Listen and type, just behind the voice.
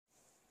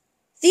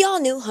The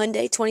all-new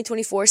Hyundai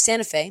 2024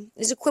 Santa Fe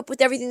is equipped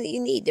with everything that you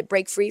need to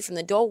break free from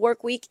the dull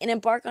work week and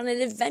embark on an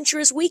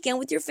adventurous weekend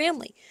with your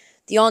family.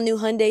 The all-new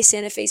Hyundai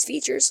Santa Fe's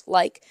features,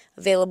 like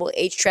available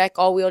H-Track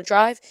all-wheel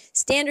drive,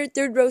 standard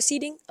third-row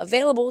seating,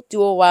 available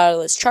dual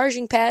wireless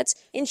charging pads,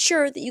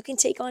 ensure that you can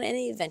take on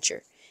any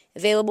adventure.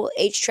 Available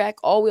H-Track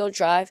all-wheel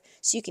drive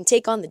so you can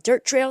take on the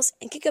dirt trails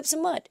and kick up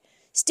some mud.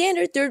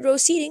 Standard third-row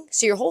seating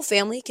so your whole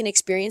family can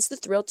experience the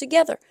thrill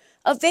together.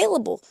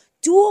 Available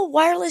dual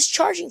wireless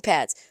charging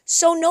pads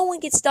so no one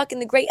gets stuck in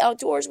the great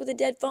outdoors with a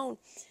dead phone.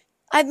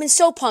 I've been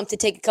so pumped to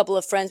take a couple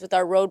of friends with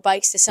our road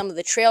bikes to some of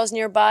the trails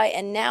nearby,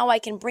 and now I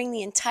can bring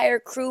the entire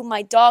crew,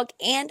 my dog,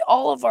 and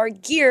all of our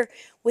gear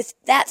with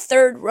that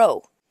third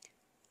row.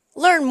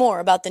 Learn more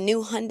about the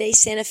new Hyundai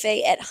Santa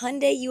Fe at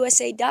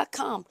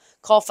HyundaiUSA.com.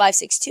 Call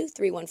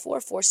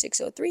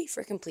 562-314-4603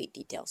 for complete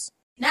details.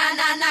 Nah,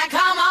 nah, nah,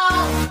 come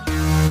on.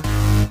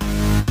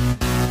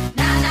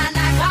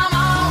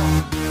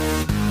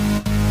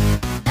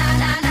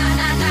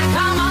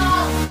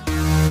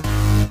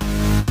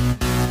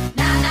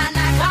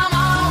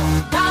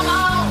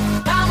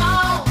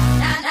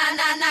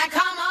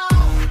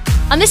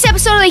 On this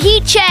episode of the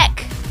Heat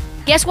Check,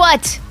 guess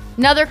what?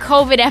 Another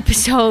COVID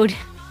episode.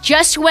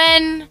 Just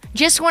when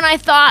I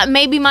thought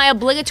maybe my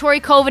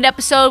obligatory COVID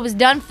episode was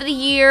done for the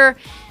year,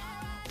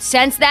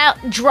 since that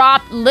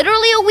dropped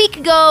literally a week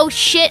ago,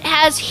 shit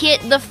has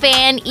hit the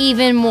fan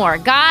even more.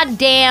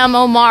 Goddamn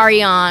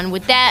Omarion.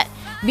 With that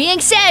being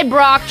said,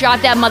 Brock,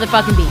 drop that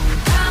motherfucking beat.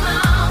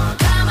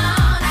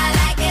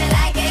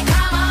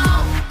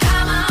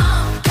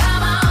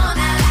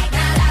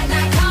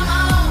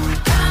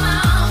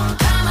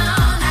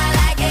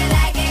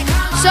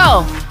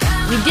 So,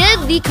 we did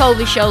the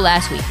COVID show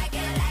last week.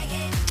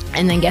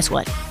 And then guess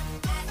what?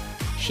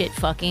 Shit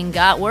fucking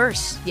got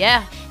worse.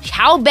 Yeah.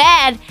 How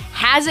bad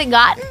has it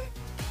gotten?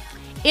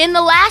 In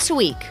the last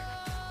week,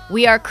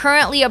 we are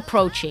currently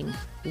approaching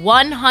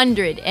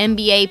 100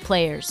 NBA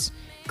players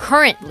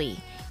currently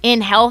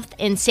in health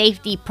and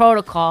safety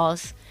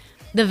protocols,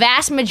 the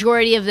vast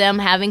majority of them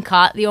having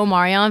caught the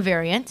Omarion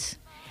variant.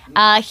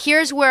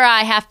 Here's where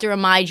I have to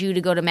remind you to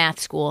go to math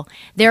school.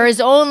 There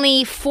is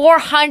only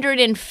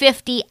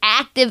 450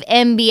 active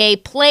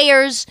NBA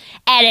players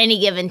at any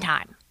given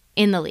time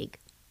in the league.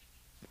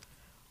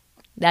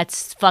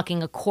 That's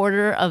fucking a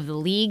quarter of the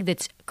league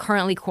that's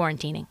currently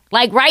quarantining.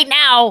 Like right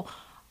now,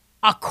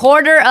 a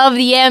quarter of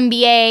the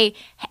NBA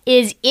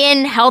is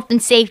in health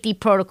and safety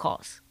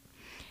protocols.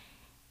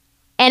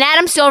 And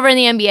Adam Silver and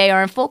the NBA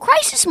are in full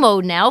crisis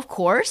mode now, of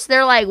course.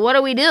 They're like, what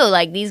do we do?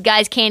 Like, these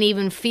guys can't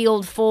even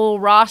field full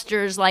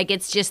rosters like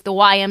it's just the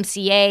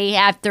YMCA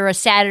after a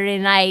Saturday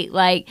night.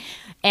 Like,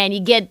 and you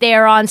get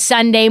there on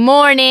Sunday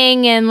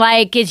morning and,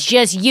 like, it's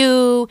just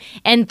you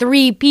and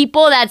 3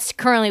 people. That's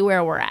currently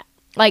where we're at.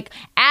 Like,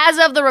 as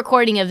of the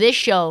recording of this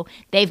show,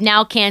 they've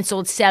now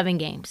canceled 7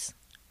 games.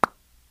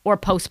 Or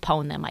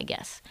postponed them, I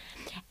guess.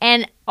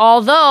 And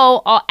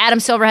although Adam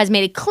Silver has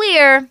made it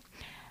clear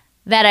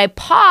that a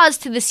pause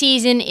to the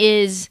season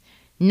is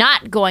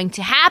not going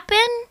to happen,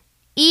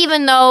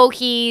 even though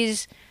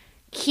he's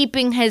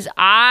keeping his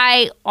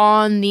eye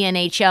on the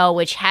NHL,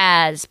 which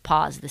has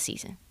paused the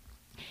season.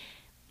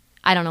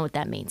 I don't know what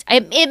that means.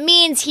 It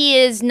means he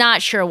is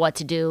not sure what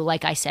to do,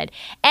 like I said.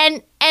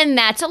 And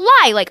that's a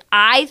lie. Like,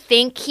 I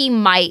think he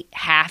might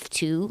have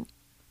to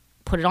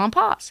put it on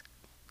pause.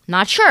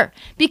 Not sure.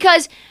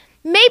 Because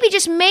maybe,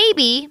 just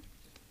maybe,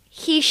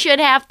 he should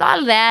have thought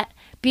of that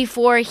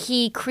before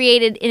he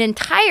created an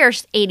entire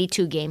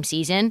 82-game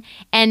season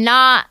and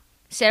not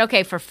said,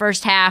 okay, for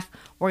first half,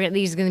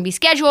 these are going to be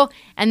scheduled,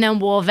 and then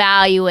we'll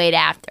evaluate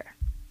after.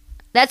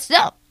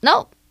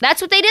 No.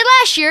 That's what they did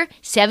last year.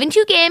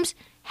 72 games.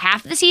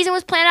 Half of the season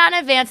was planned out in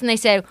advance, and they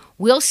said,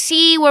 we'll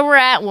see where we're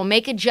at. We'll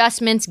make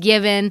adjustments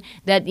given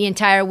that the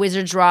entire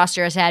Wizards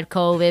roster has had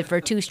COVID for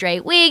 2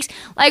 straight weeks.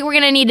 Like, we're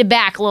going to need to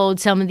backload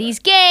some of these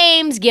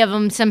games, give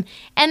them some,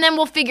 and then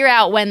we'll figure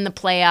out when the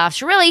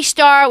playoffs really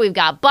start. We've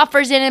got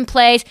buffers in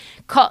place.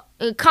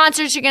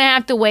 Concerts are going to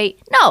have to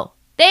wait. No.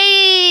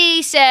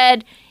 They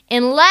said,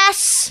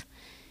 unless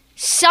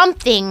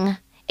something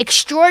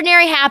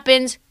extraordinary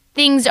happens,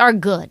 things are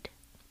good.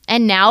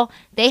 And now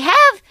they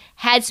have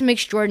had some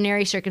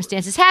extraordinary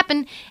circumstances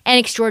happen and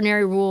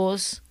extraordinary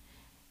rules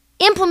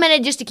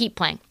implemented just to keep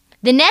playing.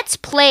 The Nets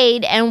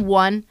played and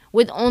won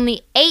with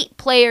only 8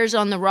 players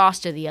on the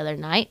roster the other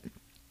night.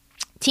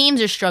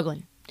 Teams are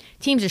struggling.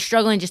 Teams are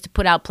struggling just to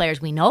put out players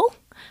we know,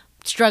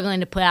 struggling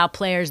to put out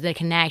players that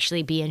can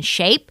actually be in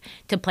shape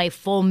to play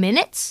full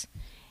minutes,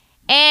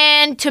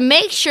 and to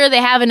make sure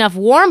they have enough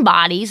warm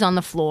bodies on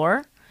the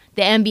floor.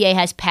 The NBA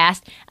has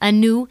passed a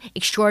new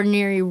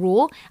extraordinary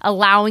rule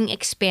allowing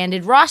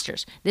expanded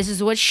rosters. This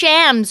is what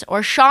Shams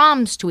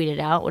tweeted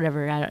out,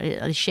 whatever,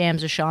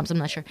 Shams or Shams, I'm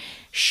not sure.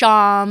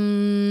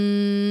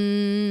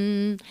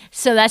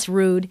 So that's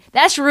rude.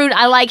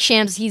 I like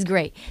Shams. He's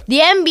great. The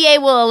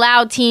NBA will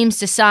allow teams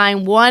to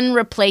sign 1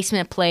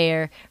 replacement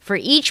player for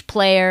each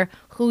player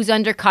who's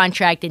under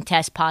contract and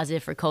test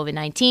positive for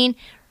COVID-19.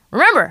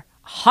 Remember,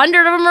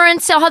 100 of them are in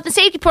health and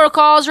safety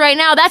protocols right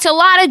now. That's a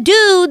lot of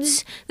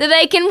dudes that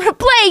they can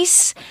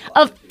replace,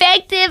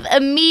 effective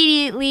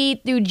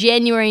immediately through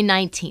January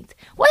 19th.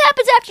 What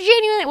happens after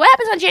January? What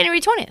happens on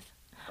January 20th?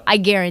 I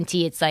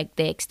guarantee it's like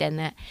they extend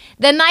that.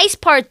 The nice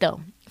part,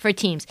 though, for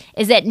teams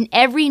is that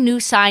every new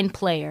signed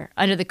player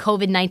under the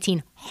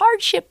COVID-19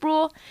 hardship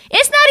rule,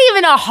 it's not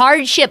even a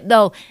hardship,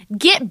 though.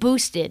 Get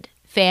boosted,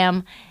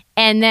 fam,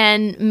 and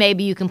then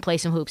maybe you can play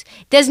some hoops.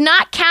 Does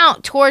not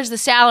count towards the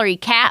salary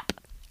cap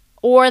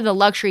or the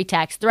luxury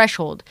tax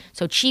threshold.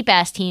 So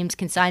cheap-ass teams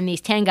can sign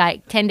these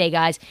 10-day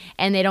guys,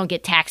 and they don't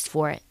get taxed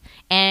for it.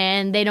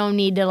 And they don't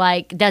need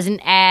to,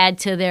 doesn't add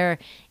to their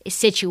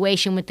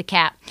situation with the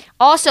cap.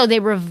 Also, they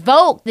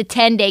revoked the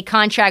 10-day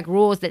contract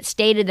rules that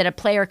stated that a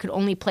player could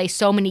only play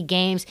so many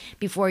games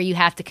before you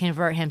have to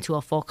convert him to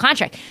a full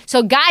contract.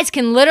 So guys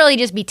can literally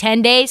just be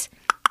 10 days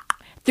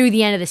through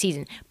the end of the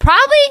season.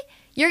 Probably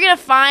you're going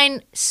to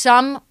find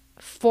some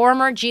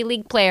former G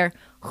League player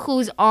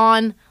who's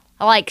on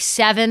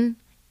 7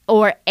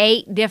 or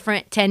 8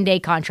 different 10-day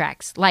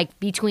contracts,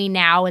 between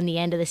now and the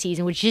end of the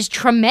season, which is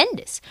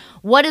tremendous.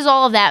 What does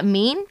all of that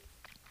mean?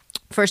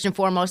 First and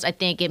foremost, I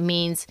think it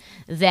means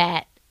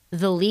that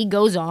the league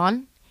goes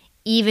on,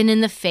 even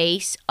in the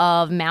face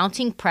of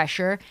mounting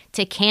pressure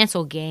to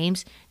cancel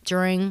games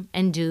during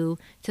and due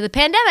to the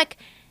pandemic.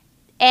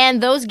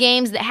 And those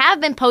games that have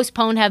been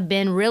postponed have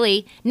been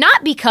really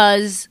not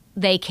because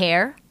they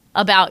care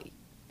about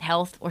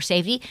health or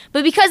safety,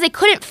 but because they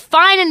couldn't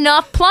find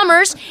enough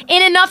plumbers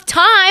in enough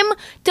time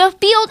to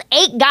field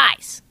 8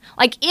 guys.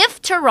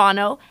 If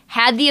Toronto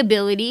had the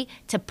ability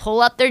to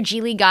pull up their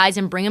G League guys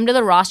and bring them to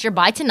the roster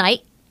by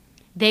tonight,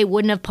 they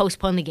wouldn't have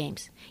postponed the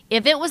games.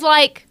 If it was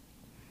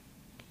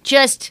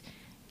just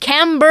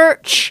Kem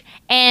Birch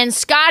and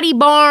Scotty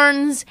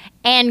Barnes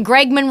and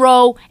Greg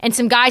Monroe and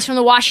some guys from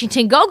the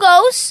Washington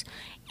Go-Go's,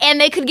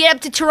 and they could get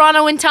up to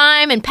Toronto in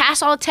time and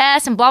pass all the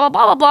tests and blah, blah,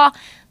 blah, blah, blah,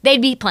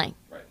 they'd be playing.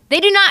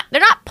 They're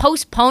not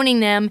postponing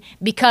them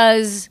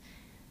because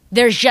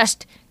there's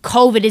just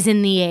COVID is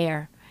in the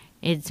air.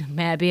 It's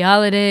happy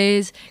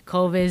holidays.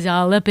 COVID is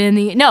all up in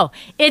the... No,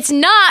 it's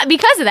not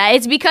because of that.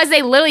 It's because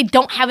they literally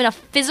don't have enough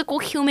physical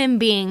human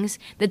beings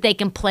that they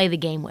can play the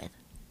game with.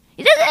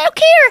 They don't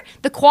care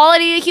the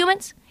quality of the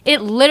humans. It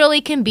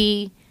literally can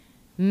be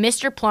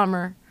Mr.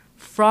 Plummer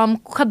from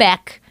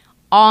Quebec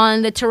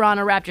on the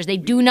Toronto Raptors. They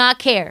do not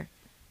care.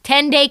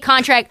 10-day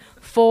contract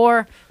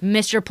for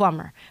Mr.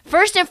 Plummer.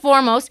 First and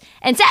foremost,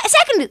 and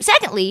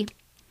secondly,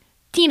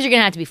 teams are going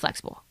to have to be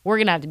flexible. We're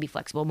going to have to be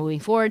flexible moving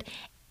forward.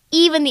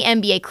 Even the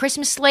NBA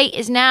Christmas slate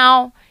is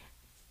now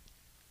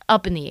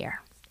up in the air,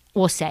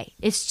 we'll say.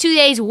 It's 2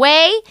 days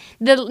away.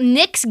 The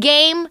Knicks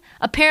game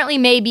apparently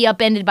may be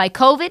upended by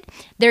COVID.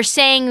 They're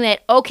saying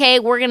that, okay,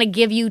 we're going to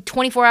give you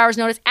 24 hours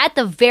notice. At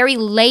the very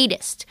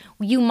latest,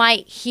 you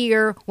might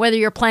hear whether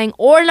you're playing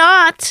or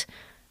not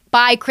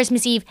by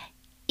Christmas Eve.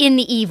 In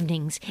the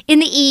evenings, in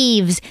the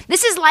eves.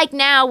 This is like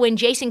now when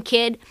Jason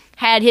Kidd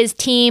had his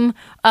team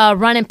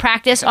run and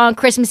practice on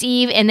Christmas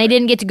Eve and they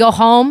didn't get to go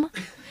home.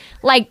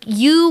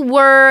 You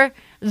were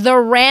the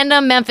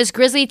random Memphis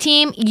Grizzly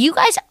team. You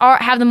guys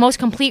have the most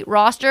complete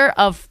roster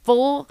of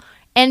full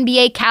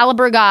NBA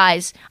caliber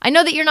guys. I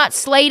know that you're not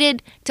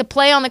slated to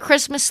play on the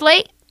Christmas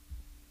slate.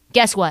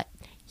 Guess what?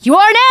 You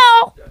are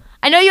now.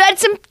 I know you had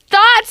some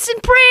thoughts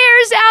and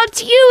prayers out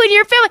to you and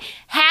your family.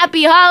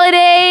 Happy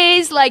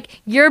holidays.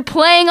 You're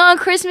playing on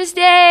Christmas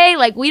Day.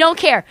 We don't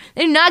care.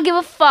 They do not give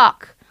a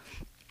fuck.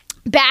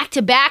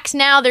 Back-to-backs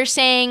now, they're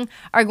saying,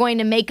 are going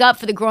to make up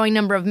for the growing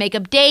number of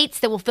makeup dates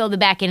that will fill the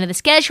back end of the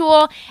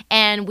schedule.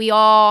 And we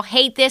all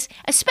hate this,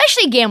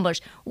 especially gamblers.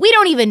 We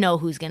don't even know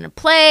who's going to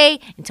play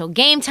until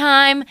game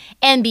time.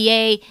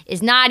 NBA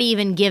is not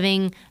even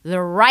giving the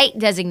right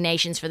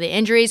designations for the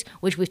injuries,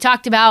 which we've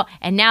talked about.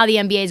 And now the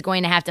NBA is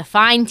going to have to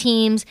find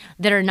teams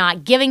that are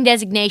not giving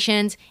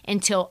designations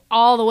until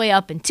all the way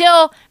up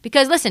until,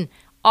 because listen,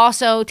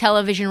 also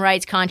television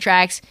rights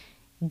contracts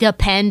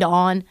depend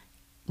on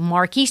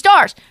marquee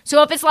stars.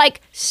 So if it's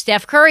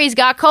Steph Curry's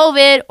got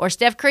COVID or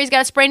Steph Curry's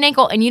got a sprained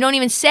ankle and you don't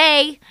even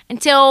say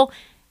until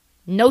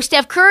no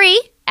Steph Curry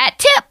at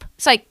tip,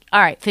 it's all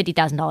right,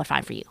 $50,000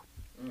 fine for you.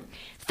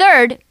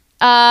 Third,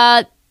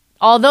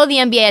 although the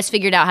NBA has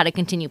figured out how to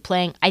continue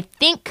playing, I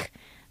think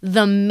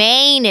the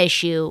main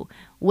issue,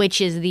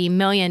 which is the $1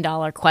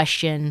 million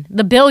question,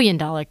 the $1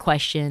 billion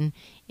question,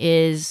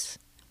 is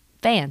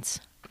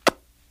fans.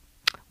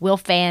 Will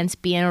fans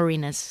be in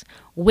arenas?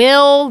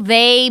 Will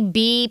they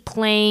be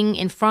playing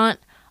in front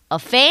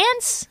of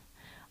fans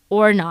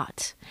or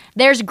not?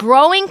 There's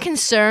growing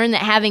concern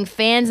that having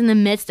fans in the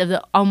midst of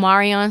the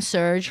Omicron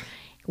surge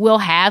will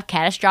have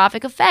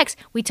catastrophic effects.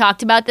 We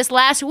talked about this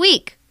last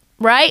week,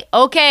 right?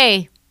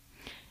 Okay.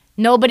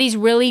 Nobody's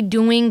really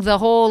doing the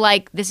whole,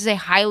 this is a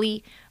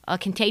highly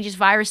contagious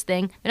virus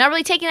thing. They're not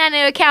really taking that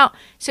into account.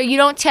 So you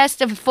don't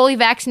test a fully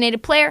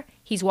vaccinated player.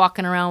 He's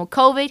walking around with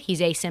COVID. He's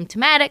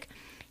asymptomatic.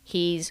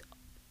 He's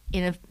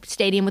in a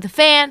stadium with a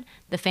fan.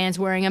 The fan's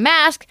wearing a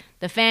mask.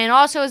 The fan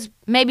also is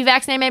maybe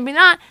vaccinated, maybe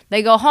not.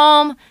 They go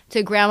home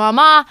to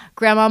grandmama.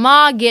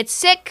 Grandmama gets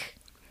sick.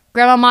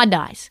 Grandmama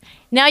dies.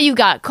 Now you've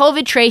got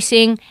COVID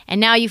tracing,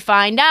 and now you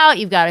find out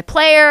you've got a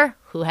player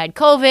who had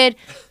COVID,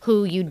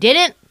 who you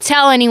didn't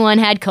tell anyone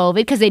had COVID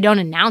because they don't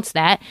announce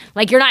that.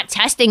 Like, you're not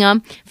testing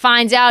him.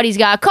 Finds out he's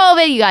got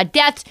COVID, you got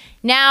deaths.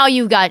 Now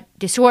you've got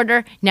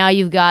disorder. Now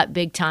you've got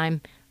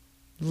big-time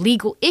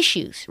legal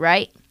issues,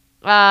 right?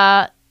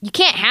 You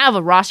can't have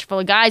a roster full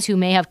of guys who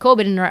may have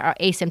COVID and are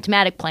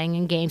asymptomatic playing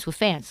in games with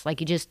fans.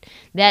 Like,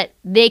 that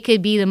they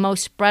could be the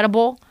most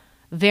spreadable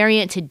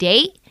variant to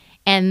date,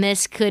 and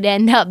this could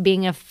end up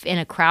being in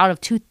a crowd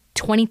of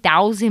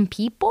 20,000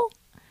 people.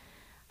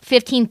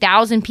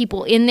 15,000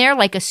 people in there,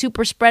 like a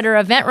super spreader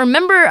event.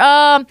 Remember,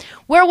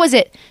 where was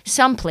it?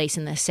 Someplace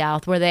in the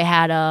South where they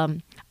had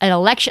an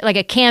election, like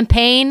a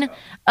campaign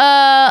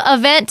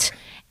event,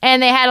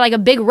 and they had like a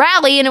big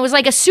rally, and it was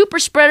like a super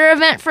spreader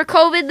event for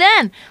COVID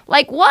then.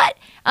 Like, what?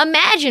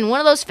 Imagine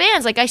one of those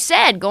fans, like I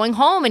said, going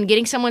home and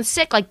getting someone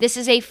sick. Like, this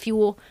is a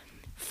fuel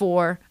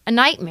for a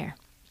nightmare.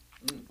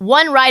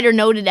 One writer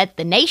noted at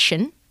The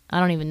Nation, I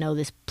don't even know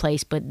this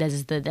place, but that's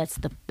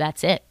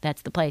it.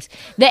 That's the place.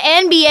 The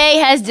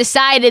NBA has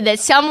decided that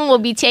someone will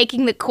be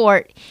taking the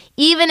court,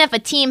 even if a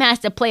team has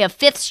to play a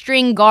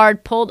fifth-string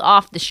guard pulled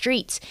off the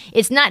streets.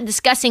 It's not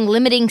discussing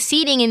limiting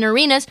seating in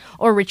arenas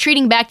or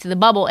retreating back to the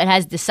bubble. It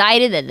has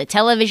decided that the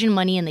television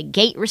money and the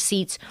gate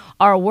receipts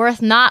are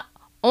worth not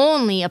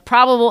only a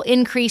probable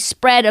increased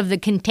spread of the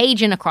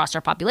contagion across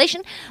our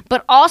population,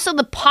 but also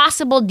the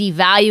possible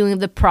devaluing of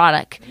the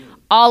product.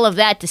 All of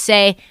that to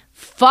say,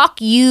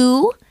 fuck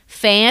you,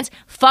 fans,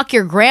 fuck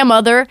your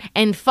grandmother,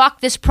 and fuck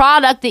this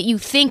product that you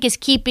think is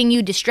keeping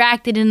you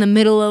distracted in the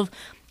middle of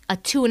a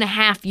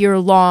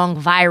 2.5-year-long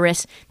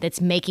virus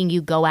that's making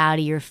you go out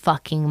of your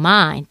fucking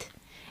mind.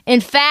 In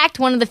fact,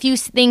 one of the few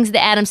things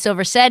that Adam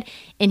Silver said,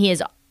 and he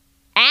is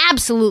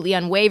absolutely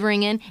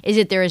unwavering in, is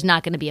that there is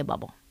not going to be a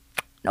bubble.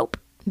 Nope.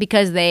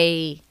 Because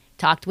they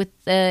talked with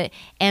the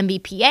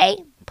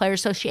NBPA, Player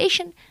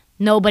Association.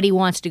 Nobody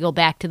wants to go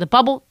back to the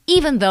bubble,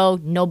 even though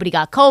nobody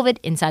got COVID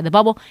inside the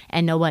bubble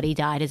and nobody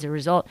died as a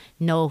result.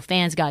 No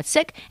fans got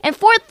sick. And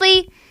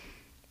fourthly,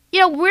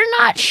 we're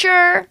not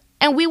sure,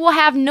 and we will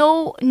have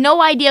no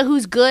idea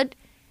who's good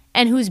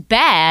and who's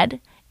bad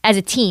as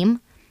a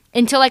team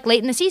until like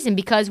late in the season,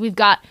 because we've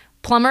got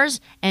plumbers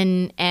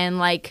and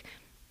like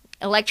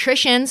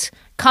electricians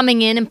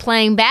coming in and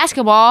playing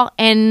basketball,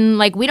 and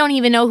like we don't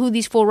even know who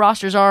these full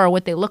rosters are or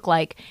what they look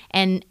like.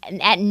 And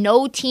at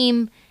no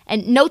team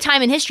and no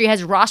time in history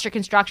has roster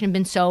construction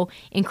been so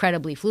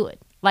incredibly fluid.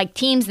 Like,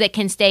 teams that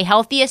can stay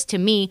healthiest, to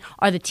me,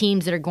 are the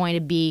teams that are going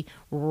to be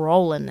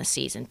rolling this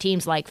season.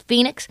 Teams like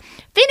Phoenix.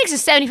 Phoenix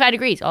is 75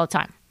 degrees all the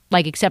time,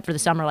 like, except for the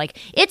summer. Like,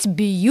 it's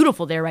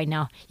beautiful there right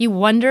now. You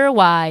wonder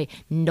why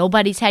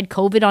nobody's had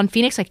COVID on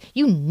Phoenix. Like,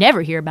 you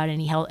never hear about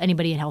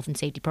anybody in health and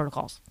safety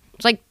protocols.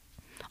 It's like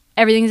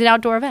everything's an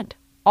outdoor event.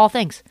 All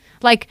things.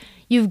 Like,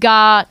 you've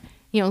got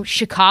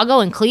Chicago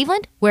and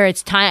Cleveland, where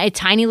it's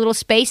tiny little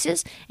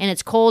spaces and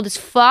it's cold as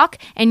fuck,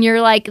 and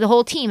you're like, the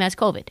whole team has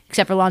COVID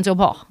except for Lonzo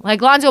Ball.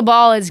 Like, Lonzo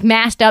Ball is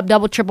masked up,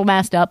 double, triple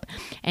masked up,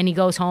 and he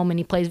goes home and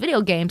he plays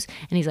video games,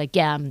 and he's like,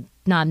 I'm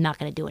not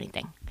going to do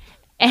anything.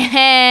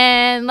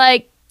 And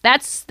like,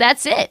 that's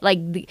it. Like,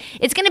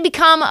 it's going to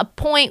become a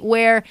point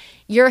where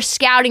your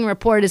scouting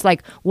report is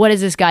like, what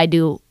does this guy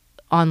do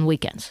on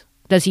weekends?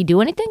 Does he do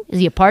anything? Is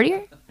he a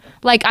partier?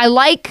 Like, I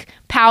like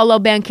Paolo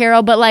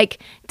Banchero, but,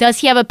 like, does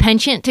he have a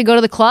penchant to go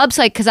to the clubs?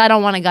 Like, because I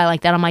don't want a guy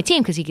like that on my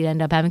team because he could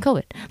end up having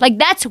COVID. Like,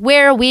 that's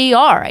where we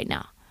are right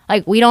now.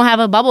 Like, we don't have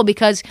a bubble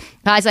because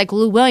guys like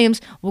Lou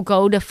Williams will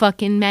go to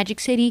fucking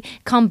Magic City,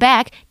 come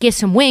back, get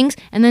some wings,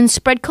 and then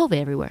spread COVID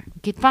everywhere.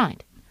 Get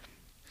fined.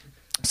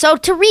 So,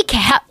 to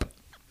recap,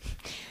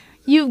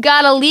 you've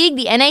got a league,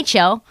 the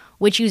NHL,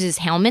 which uses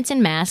helmets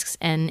and masks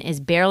and is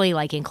barely,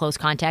 like, in close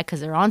contact because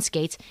they're on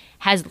skates,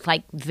 has,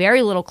 like,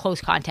 very little close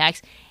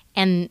contacts,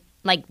 and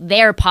like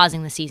they're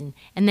pausing the season.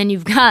 And then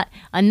you've got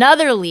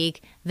another league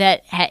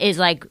that is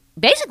like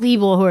basically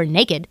people who are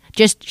naked,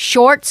 just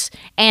shorts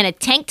and a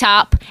tank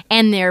top,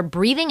 and they're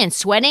breathing and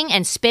sweating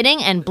and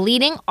spitting and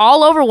bleeding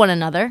all over one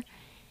another.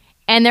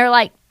 And they're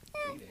like,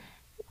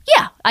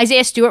 yeah,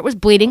 Isaiah Stewart was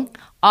bleeding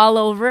all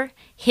over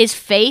his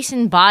face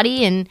and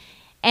body, and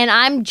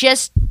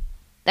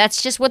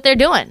that's just what they're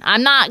doing.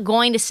 I'm not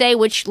going to say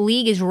which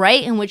league is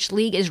right and which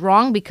league is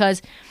wrong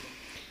because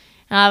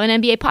I have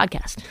an NBA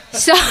podcast.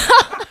 So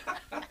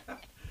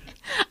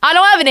I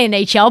don't have an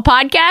NHL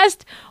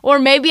podcast, or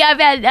maybe I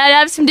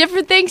have some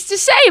different things to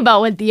say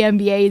about what the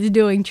NBA is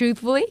doing,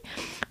 truthfully.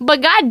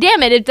 But God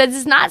damn it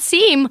does not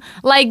seem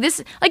like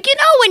this. Like,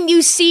 when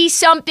you see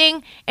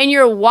something and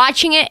you're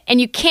watching it and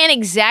you can't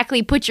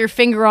exactly put your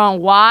finger on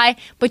why,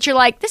 but you're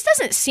like, this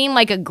doesn't seem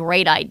like a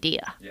great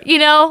idea.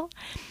 Yeah.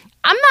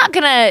 I'm not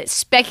going to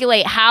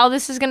speculate how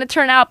this is going to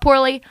turn out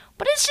poorly,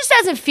 but it just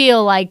doesn't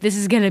feel like this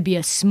is going to be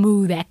a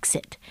smooth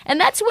exit. And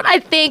that's what I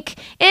think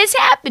is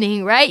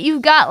happening, right?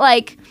 You've got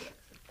like,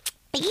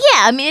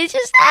 it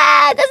just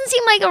doesn't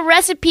seem like a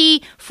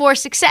recipe for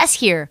success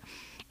here.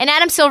 And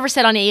Adam Silver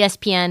said on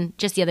ESPN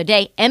just the other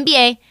day,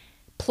 NBA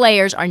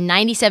players are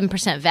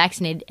 97%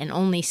 vaccinated and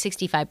only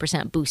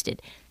 65%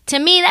 boosted. To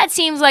me, that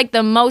seems like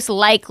the most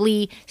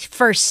likely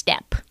first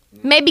step.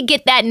 Maybe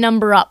get that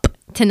number up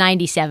to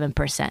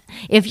 97%.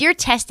 If you're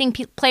testing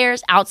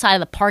players outside of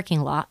the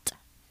parking lot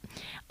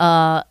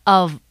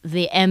of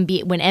the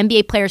NBA, when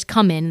NBA players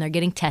come in, they're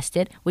getting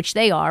tested, which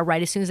they are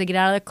right as soon as they get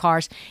out of their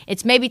cars,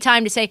 it's maybe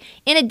time to say,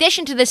 in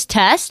addition to this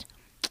test,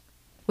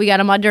 we got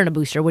a Moderna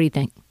booster. What do you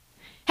think?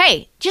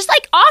 Hey, just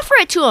like offer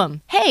it to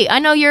them. Hey, I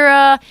know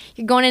you're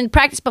going in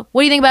practice, but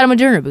what do you think about a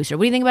Moderna booster?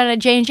 What do you think about a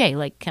J&J?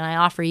 Like, can I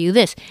offer you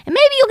this? And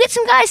maybe you'll get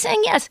some guys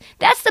saying yes.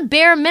 That's the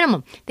bare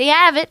minimum. They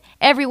have it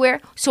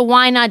everywhere, so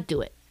why not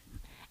do it?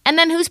 And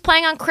then who's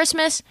playing on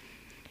Christmas?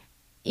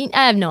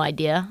 I have no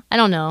idea. I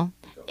don't know.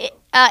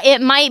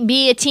 It might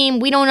be a team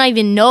we don't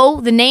even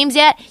know the names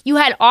yet. You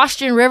had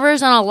Austin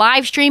Rivers on a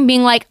live stream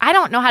being like, I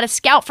don't know how to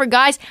scout for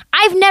guys.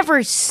 I've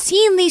never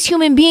seen these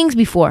human beings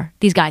before,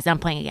 these guys that I'm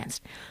playing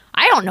against.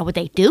 I don't know what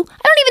they do. I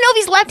don't even know if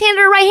he's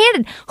left-handed or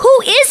right-handed.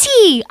 Who is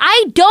he?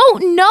 I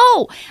don't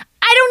know.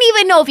 I don't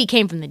even know if he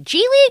came from the G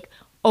League,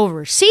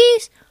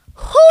 overseas.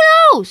 Who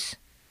knows?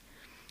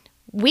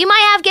 We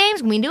might have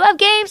games. We do have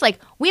games. Like,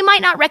 we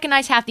might not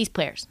recognize half these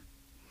players.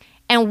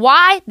 And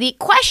why? The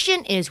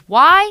question is,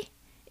 why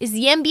is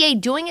the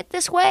NBA doing it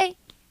this way?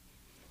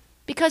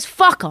 Because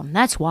fuck them.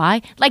 That's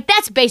why. Like,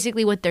 that's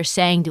basically what they're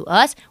saying to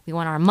us. We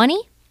want our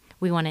money.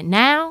 We want it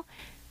now.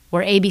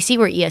 We're ABC.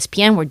 We're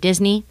ESPN. We're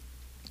Disney.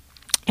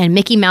 And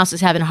Mickey Mouse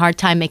is having a hard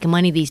time making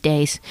money these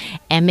days.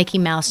 And Mickey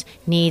Mouse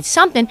needs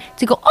something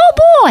to go,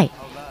 oh boy,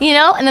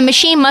 and the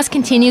machine must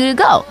continue to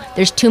go.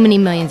 There's too many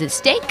millions at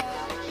stake.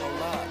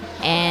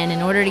 And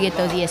in order to get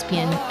those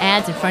ESPN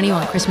ads in front of you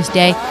on Christmas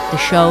Day, the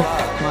show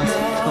must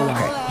go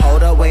on.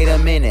 Hold up, wait a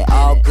minute,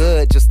 all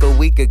good just a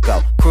week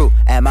ago. Crew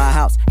at my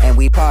house and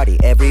we party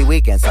every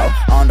weekend. So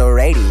on the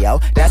radio,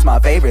 that's my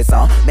favorite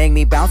song. Make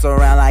me bounce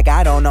around like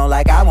I don't know,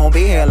 like I won't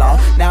be here long.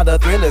 Now the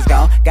thrill is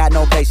gone, got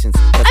no patience.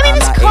 I mean,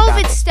 this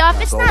COVID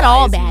stuff, it's not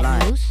all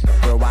bad news.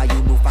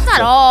 It's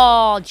not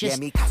all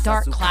just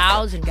dark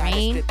clouds and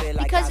rain.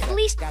 Because at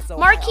least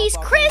Marquise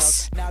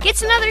Chris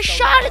gets another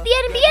shot at the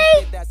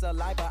NBA.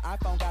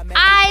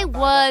 I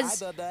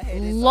was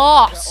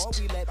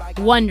lost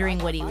wondering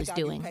what he was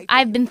doing.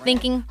 I've been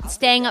thinking,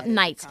 staying up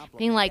nights,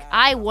 being like,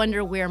 I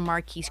wonder where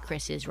Marquise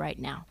Chris is right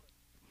now.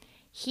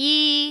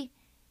 He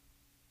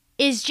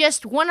is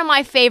just one of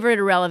my favorite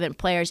irrelevant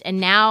players, and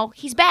now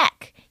he's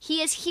back.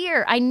 He is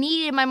here. I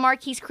needed my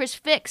Marquise Chris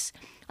fix.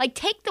 Like,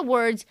 take the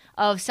words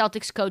of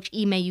Celtics coach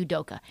Ime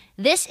Udoka.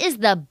 This is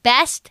the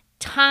best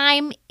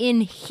time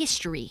in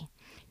history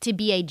to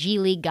be a G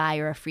League guy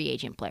or a free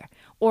agent player,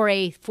 or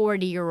a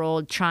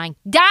 40-year-old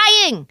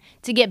dying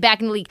to get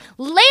back in the league.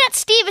 Lance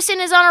Stevenson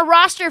is on a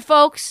roster,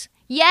 folks.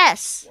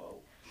 Yes.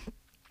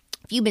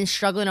 If you've been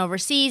struggling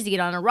overseas to get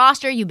on a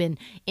roster, you've been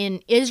in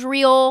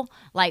Israel,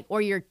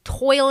 or you're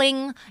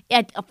toiling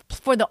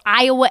for the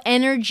Iowa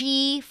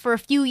Energy for a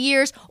few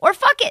years, or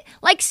fuck it.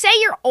 Say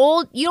you're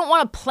old, you don't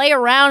want to play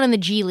around in the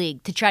G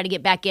League to try to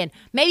get back in.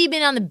 Maybe you've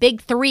been on the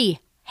Big Three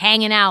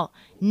hanging out.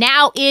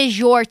 Now is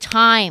your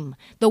time.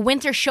 The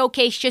Winter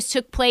Showcase just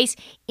took place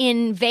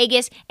in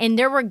Vegas, and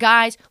there were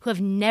guys who have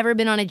never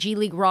been on a G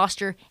League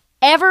roster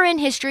ever in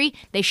history.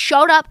 They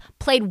showed up,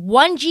 played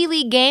one G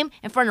League game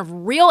in front of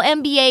real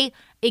NBA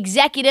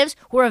executives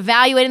who were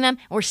evaluating them,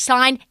 and were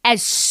signed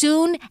as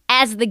soon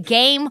as the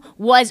game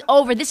was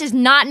over. This is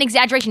not an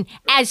exaggeration.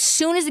 As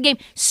soon as the game,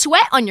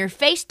 sweat on your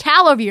face,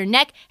 towel over your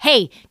neck.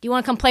 Hey, do you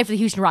want to come play for the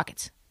Houston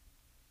Rockets?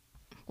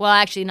 Well,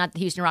 actually, not the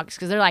Houston Rockets,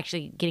 because they're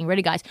actually getting rid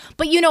of guys.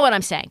 But you know what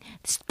I'm saying.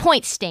 This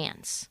point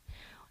stands.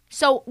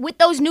 So with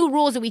those new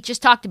rules that we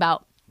just talked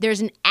about, there's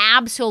an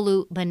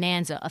absolute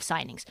bonanza of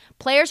signings.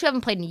 Players who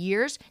haven't played in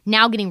years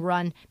now getting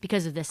run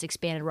because of this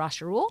expanded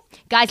roster rule.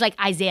 Guys like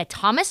Isaiah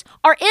Thomas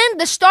are in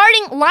the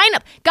starting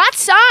lineup. Got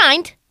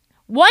signed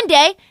one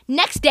day,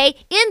 next day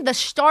in the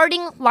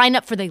starting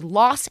lineup for the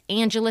Los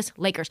Angeles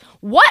Lakers.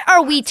 What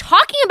are we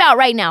talking about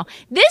right now?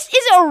 This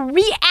is a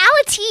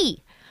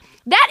reality.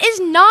 That is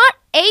not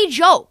a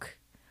joke.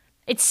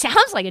 It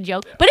sounds like a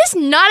joke, but it's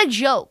not a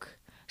joke.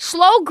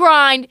 Slow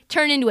grind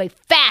turned into a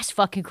fast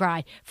fucking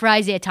grind for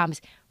Isaiah Thomas.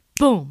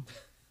 Boom.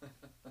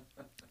 Are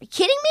you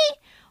kidding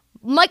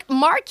me?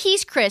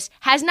 Marquise Chris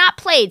has not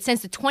played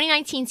since the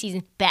 2019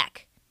 season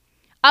back.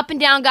 Up and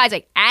down guys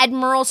like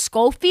Admiral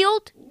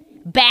Schofield,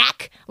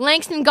 back.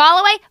 Langston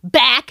Galloway,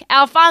 back.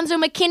 Alfonso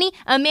McKinney,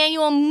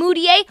 Emmanuel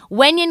Mudiay,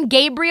 Wenyen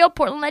Gabriel,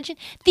 Portland legend.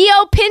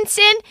 Theo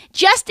Pinson,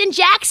 Justin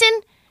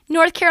Jackson,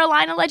 North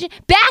Carolina legend,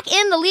 back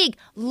in the league.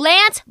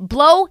 Lance,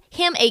 blow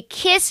him a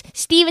kiss.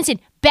 Stevenson,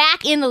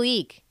 back in the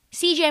league.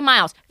 CJ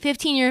Miles,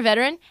 15-year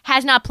veteran,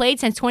 has not played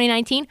since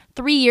 2019,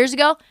 3 years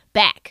ago,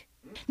 back.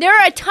 There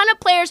are a ton of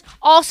players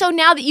also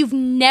now that you've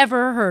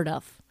never heard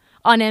of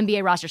on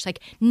NBA rosters.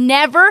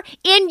 Never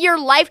in your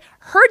life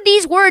heard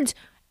these words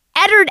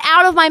uttered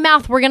out of my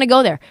mouth. We're going to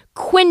go there.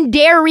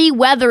 Quindary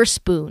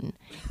Weatherspoon,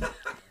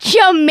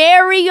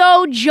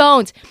 Jamario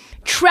Jones,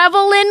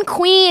 Trevelin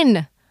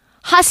Queen,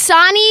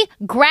 Hassani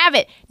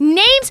Gravett.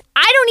 Names,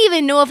 I don't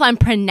even know if I'm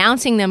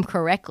pronouncing them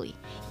correctly.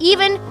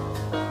 Even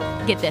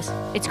get this.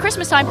 It's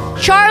Christmas time.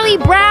 Charlie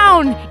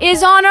Brown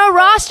is on a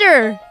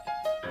roster.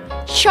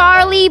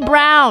 Charlie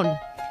Brown.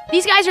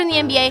 These guys are in the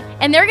NBA,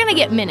 and they're going to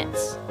get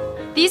minutes.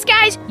 These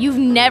guys, you've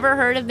never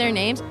heard of their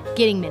names,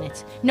 getting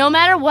minutes. No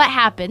matter what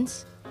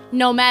happens,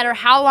 no matter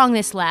how long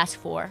this lasts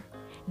for,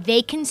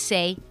 they can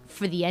say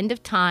for the end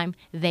of time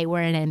they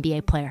were an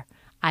NBA player.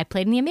 I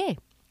played in the NBA.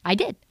 I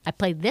did. I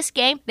played this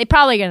game. They're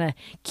probably going to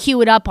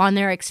queue it up on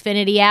their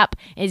Xfinity app.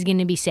 It's going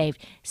to be saved.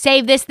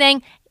 Save this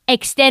thing.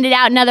 Extend it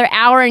out another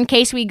hour in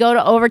case we go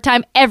to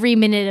overtime. Every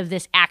minute of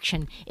this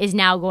action is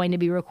now going to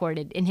be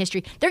recorded in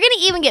history. They're going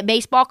to even get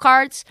basketball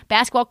cards,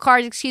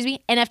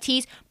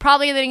 NFTs.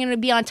 Probably they're going to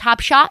be on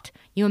Top Shot.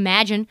 You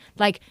imagine,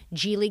 like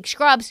G League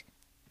Scrubs,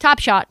 Top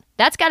Shot.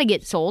 That's got to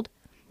get sold.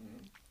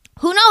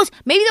 Who knows?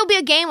 Maybe there'll be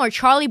a game where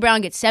Charlie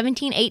Brown gets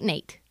 17, 8, and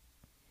 8.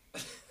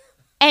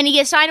 And he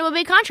gets signed to a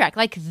big contract.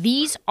 Like,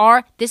 this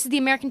is the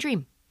American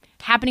dream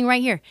happening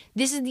right here.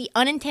 This is the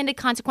unintended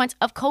consequence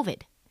of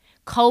COVID.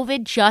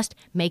 COVID just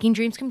making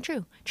dreams come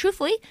true.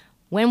 Truthfully,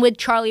 when would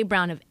Charlie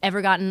Brown have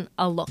ever gotten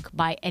a look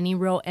by any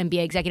real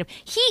NBA executive?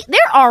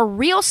 There are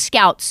real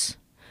scouts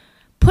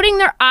putting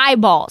their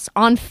eyeballs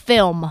on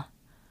film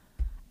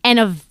and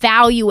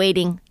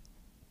evaluating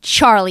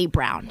Charlie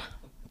Brown.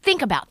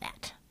 Think about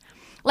that.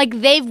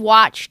 Like, they've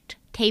watched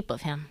tape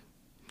of him.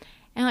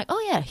 And like,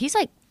 oh yeah, he's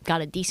like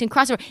got a decent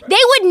crossover. They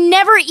would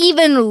never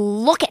even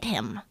look at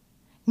him.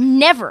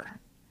 Never.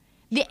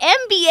 The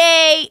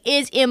NBA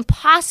is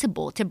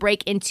impossible to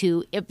break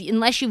into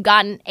unless you've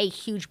gotten a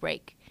huge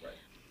break. Right.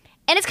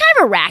 And it's kind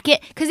of a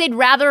racket because they'd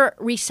rather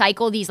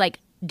recycle these like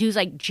dudes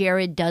like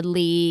Jared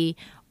Dudley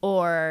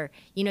or,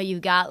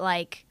 you've got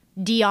like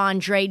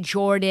DeAndre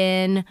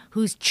Jordan,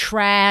 who's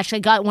trash. I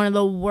got one of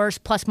the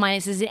worst plus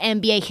minuses in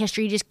NBA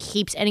history. He just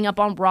keeps ending up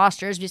on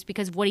rosters just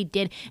because of what he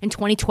did in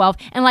 2012.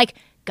 And like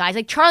guys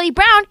like Charlie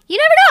Brown, you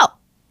never know.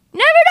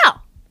 Never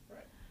know.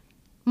 Right.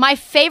 My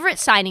favorite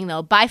signing,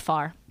 though, by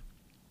far,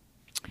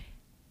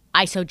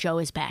 ISO Joe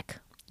is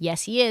back.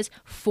 Yes, he is.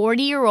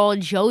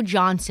 40-year-old Joe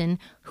Johnson,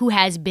 who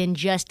has been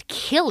just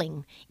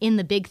killing in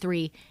the Big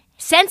Three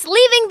since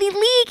leaving the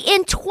league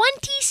in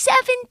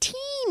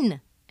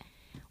 2017,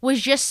 was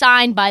just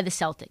signed by the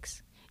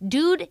Celtics.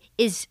 Dude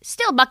is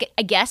still a bucket,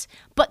 I guess,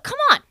 but come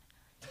on.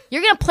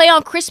 You're going to play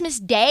on Christmas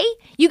Day?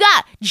 You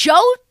got ISO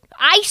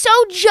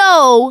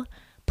Joe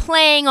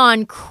playing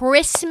on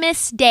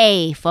Christmas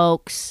Day,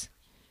 folks.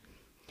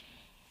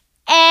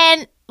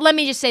 And let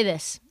me just say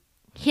this.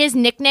 His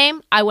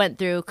nickname, I went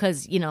through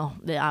because,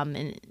 I'm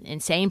an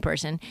insane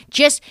person.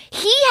 He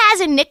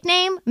has a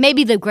nickname,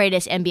 maybe the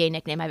greatest NBA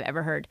nickname I've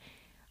ever heard.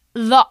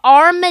 The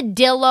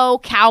Armadillo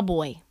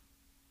Cowboy.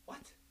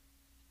 What?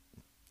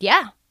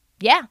 Yeah.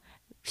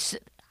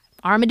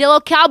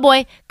 Armadillo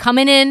Cowboy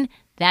coming in.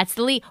 That's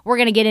the lead. We're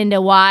going to get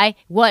into why.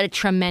 What a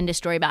tremendous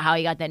story about how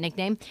he got that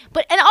nickname.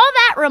 And all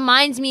that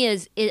reminds me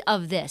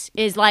of this.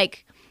 Is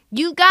like,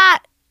 you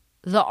got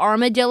the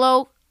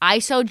Armadillo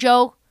ISO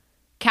Joe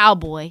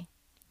Cowboy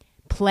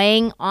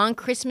playing on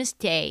Christmas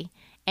Day,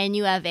 and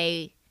you have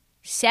a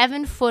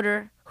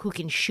 7-footer who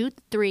can shoot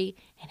the three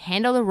and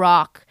handle the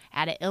rock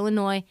out of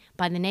Illinois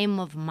by the name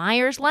of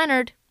Myers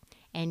Leonard,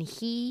 and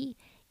he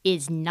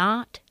is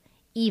not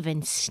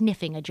even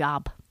sniffing a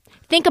job.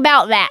 Think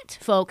about that,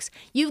 folks.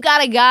 You've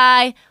got a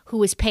guy who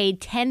was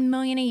paid $10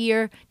 million a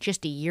year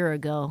just a year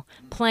ago,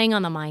 playing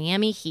on the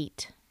Miami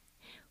Heat,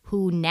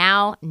 who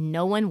now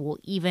no one will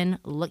even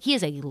look. He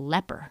is a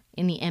leper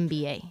in the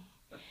NBA.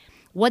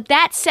 What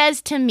that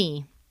says to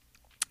me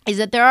is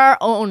that there are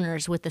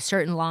owners with a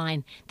certain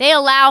line. They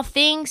allow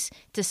things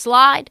to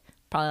slide,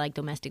 probably like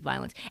domestic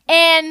violence,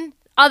 and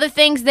other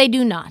things they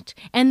do not.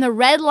 And the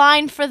red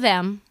line for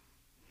them,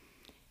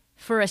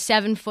 for a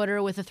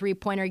 7-footer with a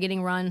 3-pointer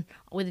getting run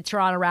with the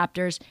Toronto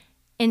Raptors,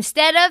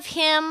 instead of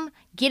him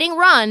getting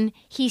run,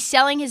 he's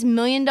selling his $1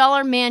 million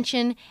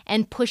mansion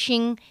and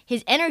pushing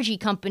his energy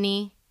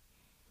company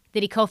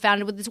that he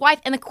co-founded with his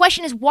wife. And the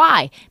question is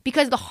why?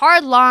 Because the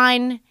hard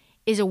line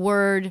is a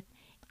word.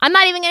 I'm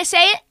not even going to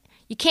say it.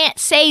 You can't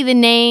say the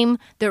name,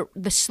 the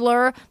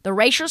slur. The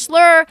racial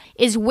slur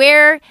is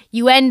where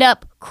you end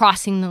up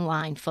crossing the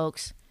line,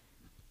 folks.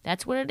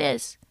 That's what it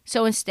is.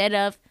 So instead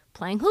of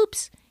playing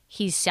hoops,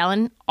 he's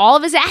selling all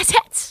of his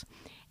assets.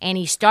 And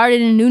he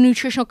started a new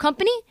nutritional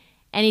company,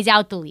 and he's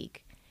out the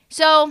league.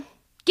 So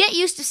get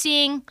used to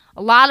seeing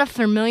a lot of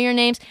familiar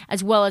names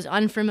as well as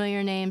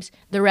unfamiliar names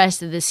the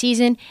rest of the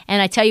season. And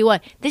I tell you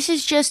what, this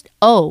is just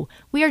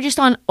we are just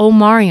on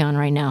Omarion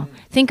right now.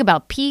 Think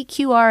about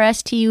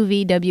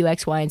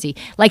PQRSTUVWXYZ.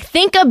 Like,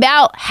 think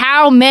about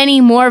how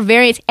many more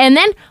variants. And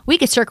then we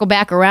could circle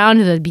back around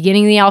to the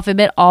beginning of the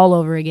alphabet all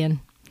over again.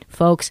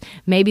 Folks,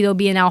 maybe there'll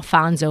be an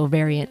Alfonso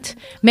variant.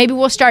 Maybe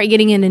we'll start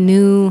getting into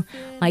new,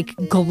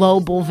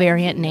 global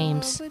variant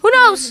names. Who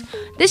knows?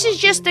 This is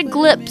just a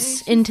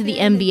glimpse into the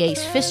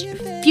NBA's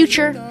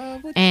future,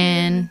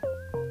 and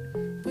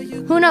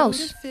who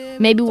knows?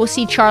 Maybe we'll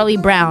see Charlie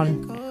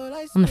Brown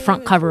on the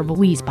front cover of a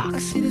Wheeze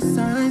box.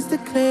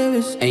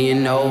 And you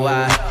know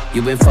why?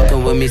 You been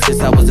fucking with me since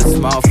I was a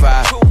small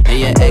fry. and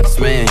your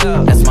ex-man.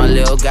 That's my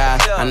little guy.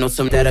 I know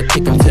some that'll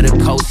kick him to the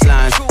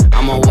coastline.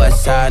 I'm on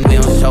West Side, we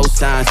don't show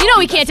signs. You know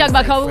we can't talk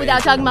about COVID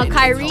without talking about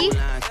Kyrie.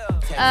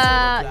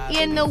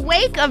 In the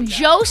wake of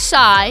Joe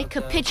Tsai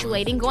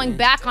capitulating, going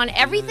back on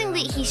everything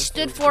that he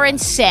stood for and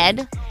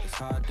said,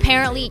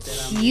 apparently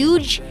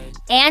huge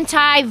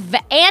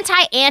anti-vaxxer,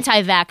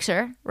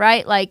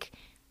 right? Like,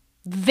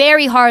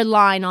 very hard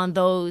line on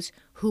those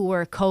who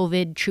were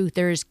COVID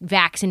truthers,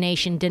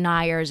 vaccination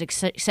deniers, et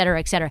cetera,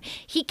 et cetera.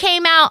 He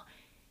came out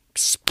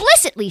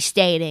explicitly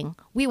stating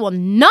we will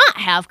not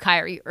have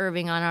Kyrie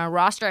Irving on our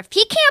roster. If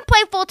he can't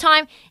play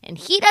full-time and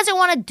he doesn't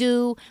want to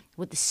do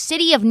what the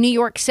city of New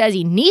York says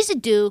he needs to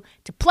do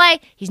to play,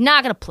 he's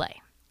not going to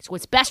play. It's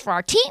what's best for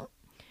our team.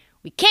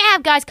 We can't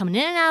have guys coming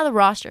in and out of the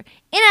roster,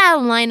 in and out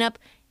of the lineup,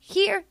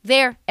 here,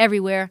 there,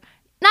 everywhere,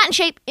 not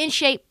in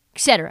shape,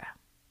 etc.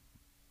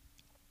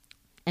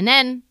 And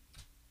then,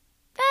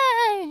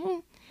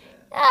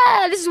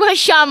 this is what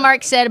Sean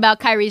Marks said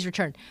about Kyrie's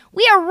return.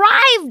 We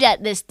arrived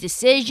at this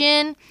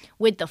decision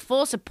with the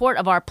full support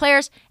of our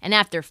players and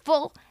after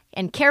full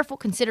and careful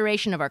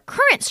consideration of our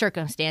current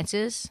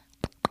circumstances,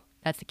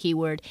 that's the key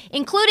word,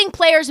 including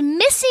players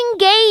missing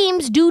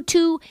games due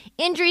to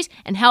injuries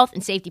and health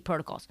and safety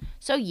protocols.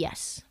 So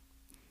yes,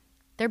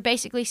 they're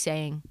basically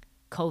saying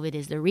COVID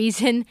is the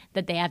reason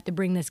that they have to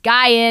bring this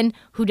guy in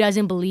who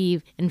doesn't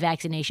believe in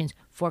vaccinations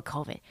for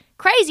COVID.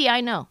 Crazy,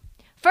 I know.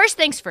 First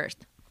things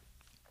first.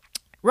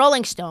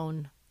 Rolling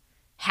Stone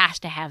has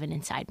to have an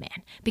inside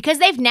man because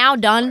they've now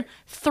done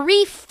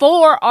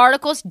 3-4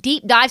 articles,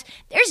 deep dives.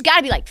 There's got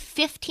to be like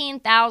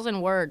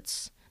 15,000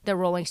 words that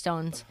Rolling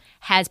Stones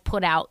has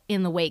put out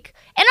in the wake.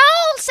 And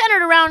all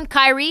centered around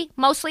Kyrie,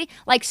 mostly,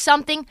 like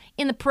something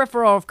in the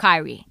peripheral of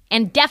Kyrie.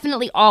 And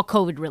definitely all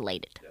COVID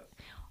related.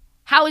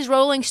 How is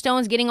Rolling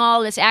Stones getting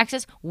all this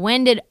access?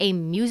 When did a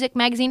music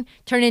magazine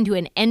turn into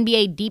an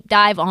NBA deep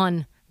dive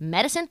on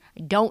medicine?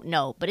 I don't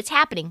know, but it's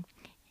happening.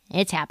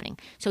 It's happening.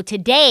 So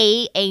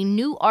today, a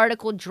new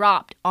article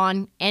dropped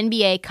on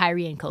NBA,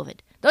 Kyrie, and COVID.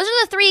 Those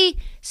are the three.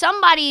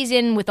 Somebody's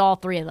in with all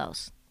three of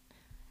those.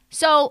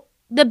 So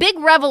the big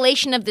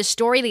revelation of this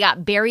story that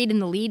got buried in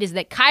the lead is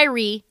that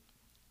Kyrie,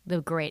 the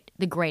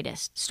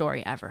greatest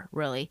story ever,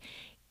 really.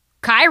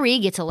 Kyrie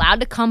gets allowed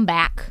to come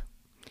back.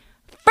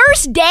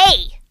 First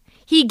day,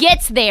 he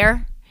gets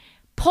there,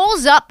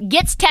 pulls up,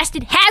 gets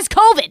tested, has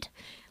COVID.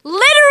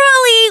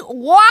 Literally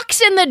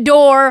walks in the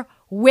door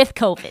with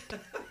COVID.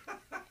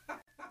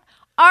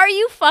 Are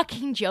you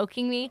fucking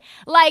joking me?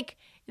 Like,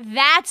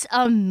 that's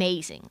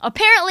amazing.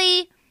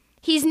 Apparently,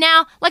 he's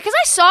now, like, because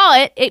I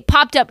saw it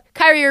popped up,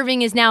 Kyrie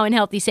Irving is now in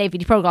healthy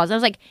safety protocols. I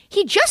was like,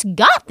 he just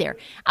got there.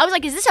 I was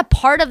like, is this a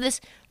part of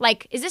this,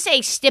 like, is this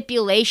a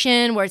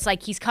stipulation where it's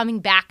like he's coming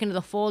back into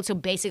the fold, so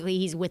basically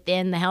he's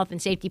within the health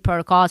and safety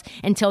protocols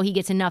until he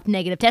gets enough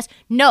negative tests?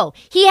 No,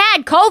 he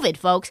had COVID,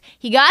 folks.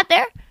 He got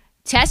there,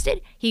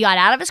 tested, he got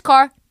out of his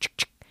car,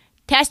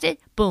 tested,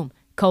 boom.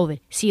 COVID.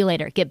 See you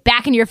later. Get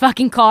back into your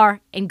fucking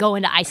car and go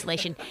into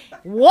isolation.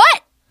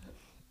 What?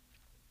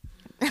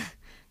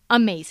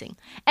 Amazing.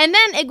 And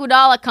then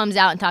Iguodala comes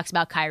out and talks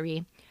about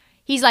Kyrie.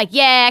 He's like,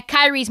 yeah,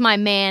 Kyrie's my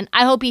man.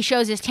 I hope he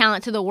shows his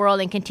talent to the world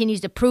and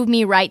continues to prove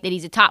me right that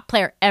he's a top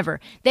player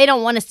ever. They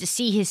don't want us to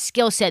see his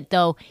skill set,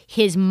 though.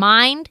 His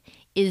mind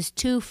is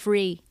too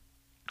free.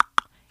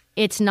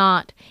 It's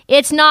not.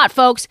 It's not,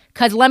 folks,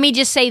 because let me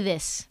just say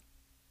this.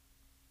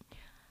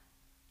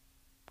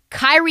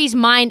 Kyrie's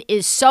mind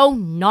is so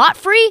not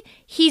free,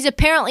 he's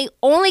apparently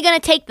only going to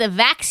take the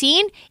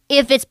vaccine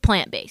if it's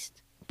plant-based.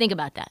 Think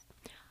about that.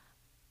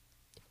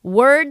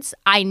 Words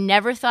I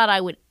never thought I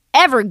would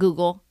ever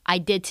Google, I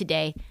did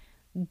today.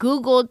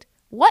 Googled,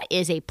 what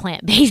is a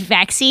plant-based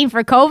vaccine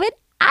for COVID?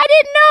 I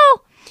didn't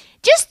know.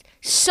 Just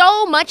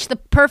so much the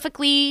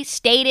perfectly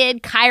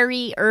stated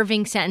Kyrie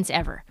Irving sentence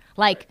ever.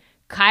 Like,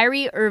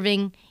 Kyrie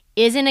Irving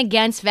isn't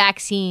against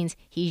vaccines.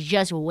 He's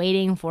just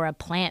waiting for a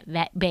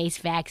plant-based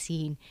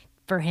vaccine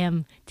for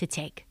him to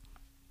take.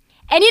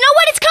 And you know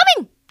what? It's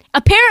coming.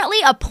 Apparently,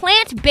 a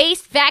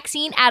plant-based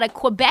vaccine out of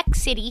Quebec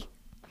City,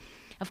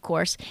 of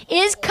course,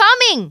 is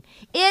coming.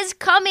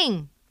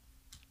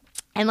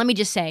 And let me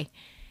just say,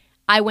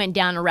 I went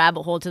down a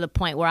rabbit hole to the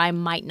point where I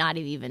might not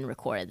have even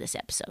recorded this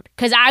episode.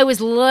 Because I was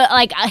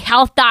like a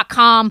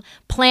health.com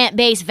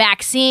plant-based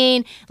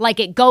vaccine. Like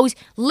it goes,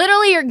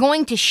 literally you're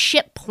going to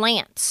ship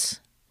plants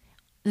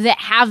that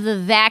have the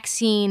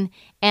vaccine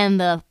and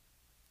the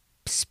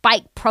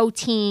spike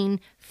protein,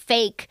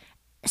 fake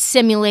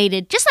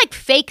simulated, just like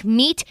fake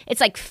meat.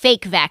 It's like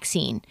fake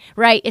vaccine,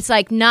 right? It's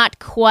like not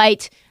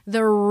quite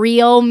the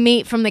real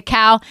meat from the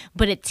cow,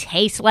 but it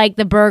tastes like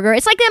the burger.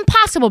 It's like the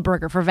Impossible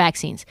Burger for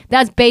vaccines.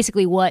 That's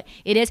basically what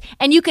it is.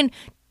 And you can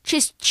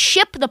just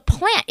ship the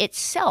plant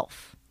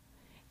itself.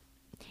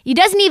 It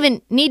doesn't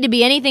even need to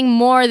be anything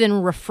more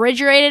than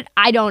refrigerated.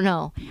 I don't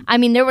know. I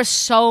mean, there was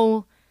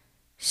so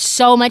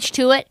much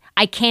to it.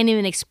 I can't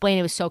even explain.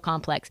 It was so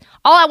complex.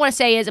 All I want to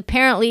say is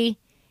apparently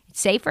it's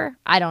safer.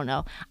 I don't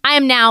know. I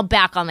am now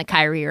back on the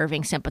Kyrie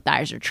Irving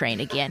sympathizer train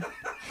again.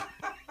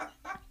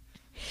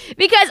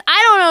 Because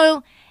I don't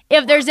know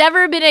if there's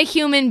ever been a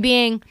human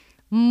being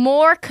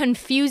more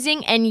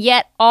confusing, and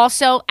yet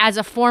also as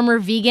a former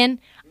vegan,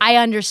 I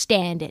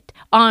understand it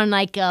on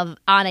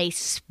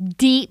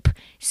deep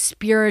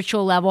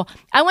spiritual level.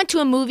 I went to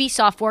a movie,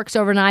 saw Forks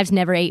Over Knives,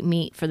 never ate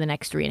meat for the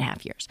next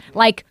 3.5 years.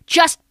 Like,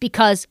 just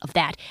because of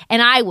that.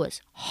 And I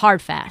was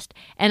hard fast.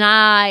 And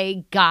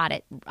I got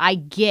it. I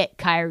get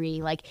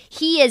Kyrie. Like,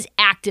 he is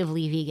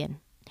actively vegan.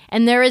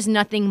 And there is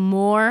nothing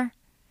more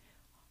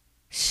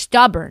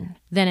stubborn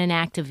than an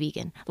active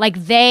vegan. Like,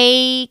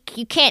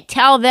 you can't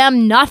tell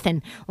them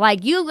nothing.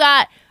 Like, you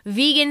got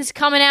vegans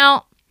coming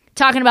out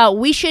talking about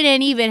we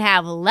shouldn't even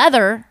have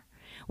leather.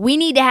 We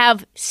need to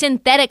have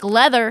synthetic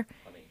leather.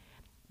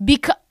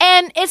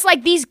 And it's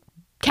like these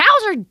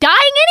cows are dying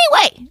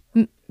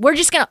anyway. We're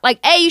just going to,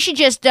 like, hey, you should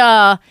just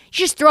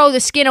throw the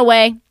skin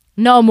away.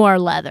 No more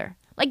leather.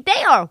 Like,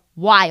 they are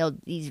wild,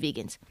 these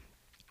vegans.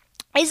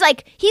 It's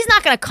like he's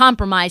not going to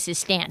compromise his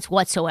stance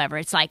whatsoever.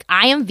 It's like,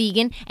 I am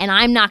vegan, and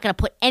I'm not going to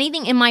put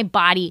anything in my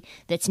body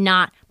that's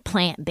not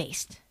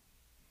plant-based.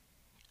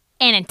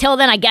 And until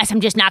then, I guess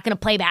I'm just not going to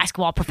play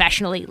basketball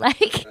professionally. Like,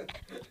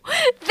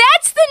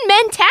 that's the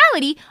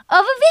mentality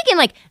of a vegan.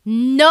 Like,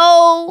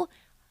 no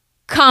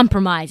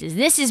compromises.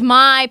 This is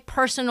my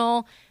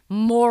personal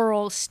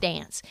moral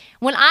stance.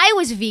 When I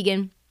was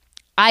vegan,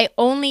 I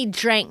only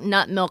drank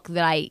nut milk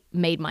that I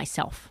made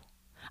myself.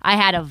 I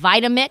had a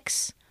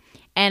Vitamix,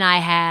 and I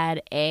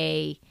had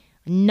a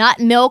nut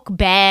milk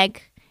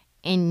bag,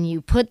 and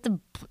you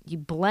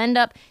blend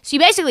up. So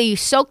you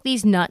soak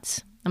these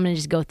nuts. I'm going to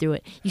just go through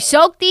it. You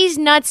soak these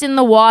nuts in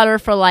the water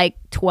for like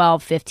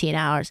 12, 15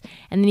 hours,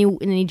 and then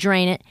you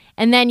drain it,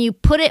 and then you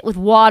put it with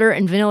water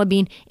and vanilla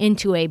bean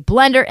into a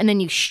blender, and then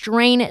you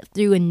strain it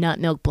through a nut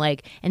milk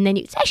bag, and then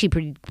it's actually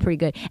pretty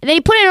good. And then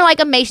you put it in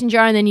like a mason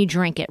jar, and then you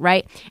drink it,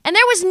 right? And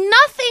there was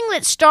nothing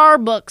that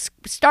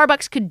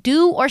Starbucks could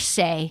do or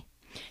say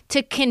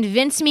to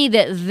convince me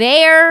that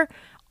their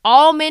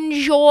Almond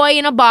Joy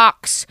in a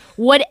box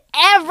would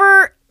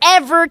ever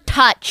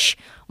touch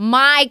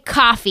my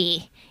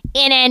coffee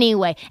in any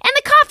way. And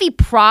the coffee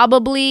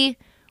probably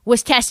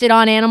was tested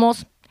on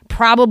animals.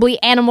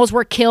 Probably animals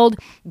were killed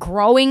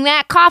growing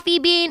that coffee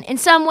bean in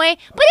some way.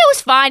 But it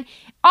was fine.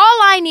 All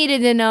I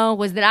needed to know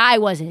was that I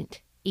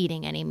wasn't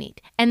eating any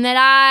meat. And that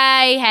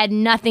I had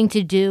nothing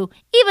to do,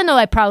 even though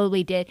I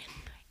probably did,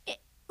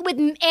 with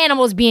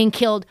animals being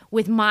killed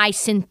with my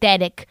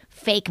synthetic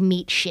fake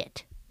meat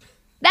shit.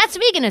 That's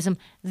veganism.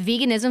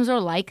 Veganisms are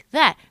like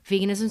that.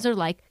 Veganisms are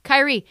like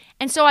Kyrie.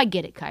 And so I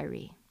get it,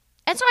 Kyrie.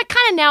 And so I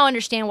kind of now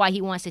understand why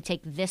he wants to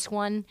take this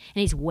one, and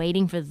he's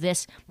waiting for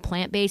this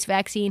plant-based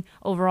vaccine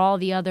over all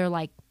the other,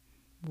 like,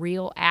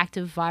 real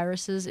active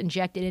viruses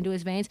injected into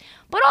his veins.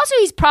 But also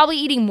he's probably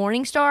eating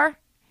Morningstar,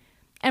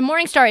 and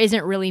Morningstar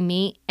isn't really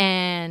meat,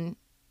 and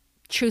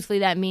truthfully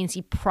that means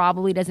he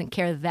probably doesn't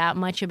care that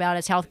much about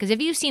his health, because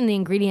if you've seen the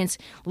ingredients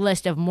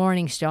list of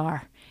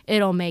Morningstar,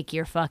 it'll make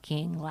your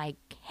fucking, like,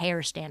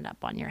 hair stand up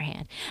on your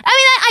hand.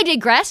 I mean, I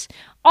digress.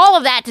 All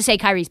of that to say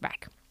Kyrie's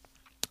back.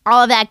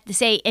 All of that to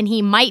say, and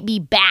he might be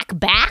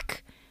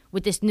back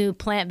with this new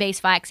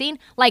plant-based vaccine,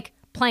 like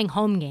playing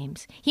home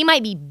games. He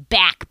might be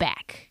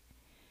back.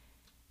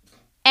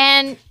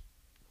 And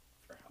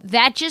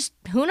that just,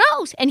 who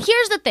knows? And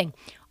here's the thing.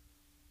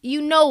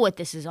 You know what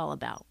this is all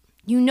about.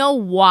 You know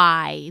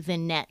why the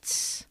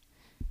Nets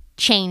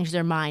changed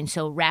their mind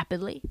so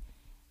rapidly.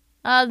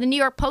 The New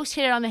York Post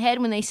hit it on the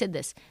head when they said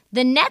this.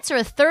 The Nets are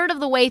a third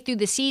of the way through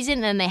the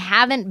season, and they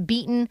haven't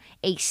beaten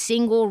a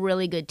single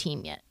really good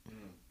team yet.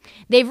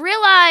 They've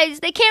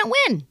realized they can't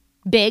win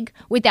big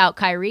without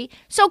Kyrie.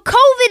 So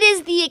COVID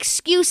is the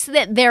excuse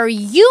that they're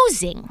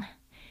using,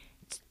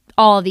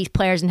 all of these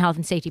players and health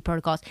and safety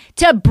protocols,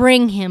 to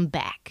bring him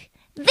back.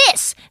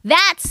 That's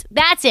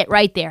it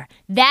right there.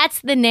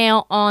 That's the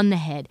nail on the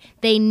head.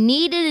 They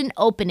needed an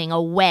opening,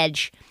 a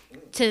wedge,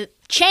 to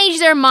change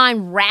their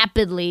mind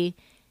rapidly,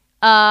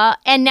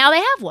 and now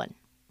they have one.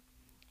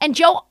 And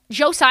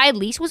Josiah at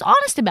least was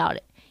honest about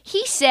it.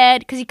 He said,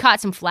 because he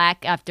caught some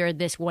flack after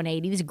this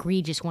 180, this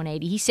egregious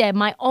 180, he said,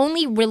 my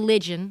only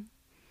religion,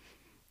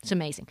 it's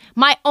amazing,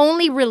 my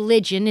only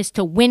religion is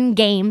to win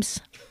games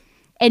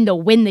and to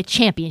win the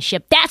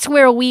championship. That's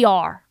where we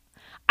are.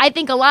 I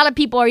think a lot of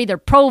people are either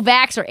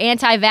pro-vax or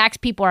anti-vax.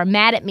 People are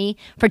mad at me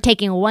for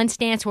taking one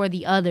stance or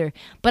the other.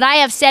 But I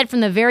have said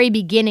from the very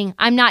beginning,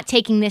 I'm not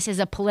taking this as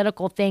a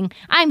political thing.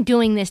 I'm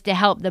doing this to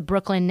help the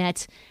Brooklyn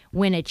Nets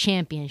win a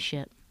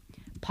championship.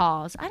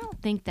 Pause. I don't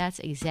think that's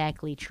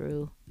exactly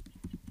true.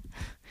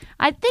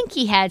 I think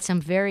he had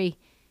some very,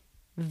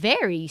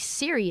 very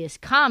serious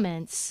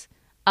comments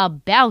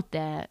about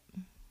that.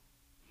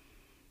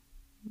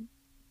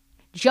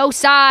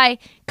 Josiah,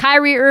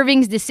 Kyrie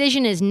Irving's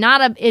decision is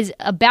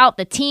about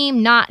the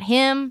team, not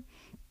him.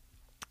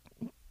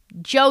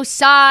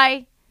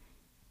 Josiah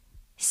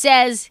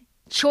says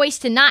choice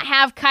to not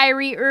have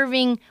Kyrie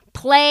Irving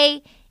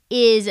play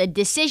is a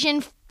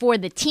decision for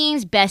the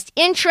team's best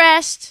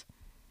interest.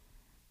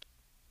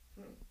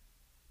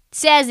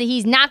 Says that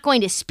he's not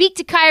going to speak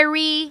to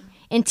Kyrie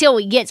until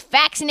he gets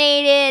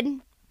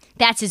vaccinated.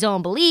 That's his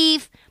own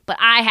belief, but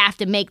I have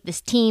to make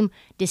this team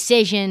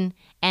decision,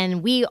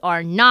 And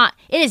it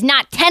is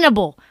not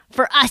tenable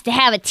for us to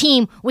have a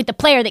team with the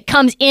player that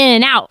comes in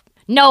and out.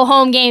 No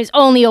home games,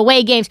 only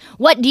away games.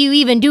 What do you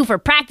even do for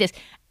practice?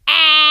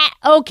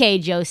 Okay,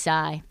 Joe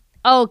Tsai.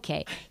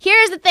 Okay.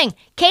 Here's the thing.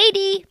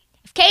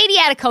 If KD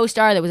had a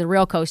co-star that was a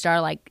real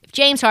co-star, like if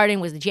James Harden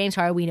was the James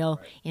Harden we know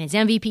in his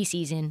MVP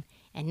season,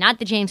 and not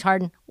the James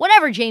Harden,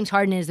 whatever James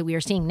Harden is that we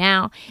are seeing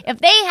now, if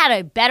they had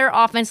a better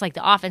offense like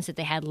the offense that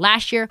they had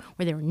last year,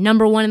 where they were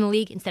number 1 in the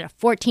league instead of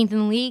 14th in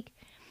the league,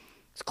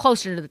 it's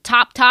closer to the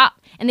top,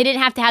 and they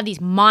didn't have to have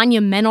these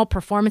monumental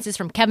performances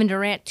from Kevin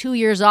Durant, 2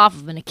 years off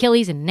of an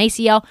Achilles and an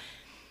ACL,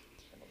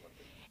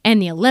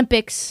 and the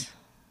Olympics,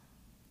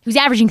 who's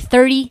averaging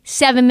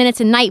 37 minutes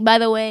a night, by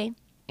the way,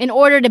 in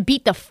order to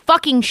beat the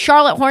fucking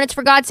Charlotte Hornets,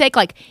 for God's sake.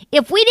 Like,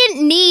 if we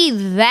didn't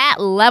need that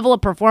level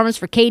of performance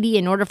for KD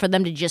in order for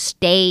them to just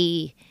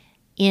stay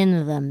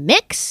in the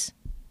mix,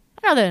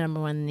 I know they're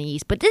number 1 in the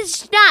East, but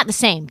this is not the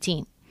same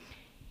team.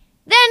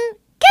 Then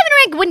Kevin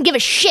Durant wouldn't give a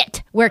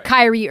shit where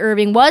Kyrie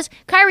Irving was.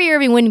 Kyrie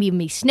Irving wouldn't even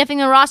be sniffing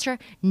the roster.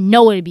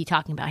 No one would be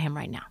talking about him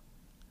right now.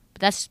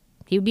 But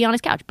he would be on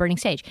his couch, burning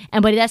sage.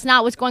 But that's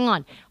not what's going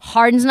on.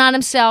 Harden's not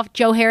himself.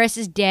 Joe Harris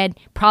is dead.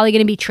 Probably going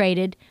to be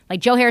traded.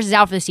 Like, Joe Harris is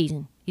out for the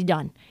season. He's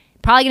done.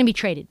 Probably going to be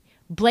traded.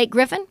 Blake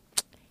Griffin,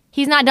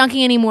 he's not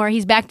dunking anymore.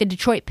 He's back to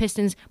Detroit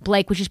Pistons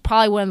Blake, which is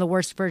probably one of the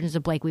worst versions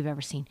of Blake we've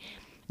ever seen.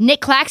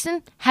 Nick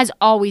Claxton has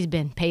always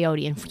been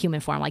peyote in human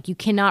form. Like, you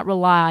cannot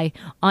rely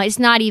on, it's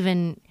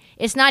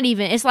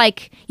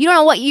like, you don't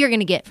know what you're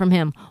going to get from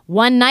him.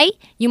 One night,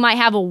 you might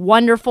have a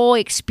wonderful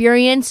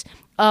experience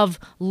of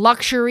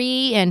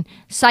luxury and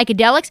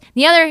psychedelics.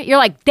 The other, you're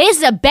like, this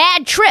is a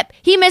bad trip.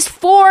 He missed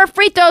 4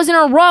 free throws in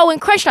a row in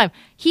crunch time.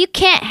 You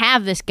can't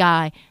have this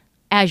guy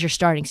as your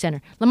starting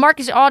center.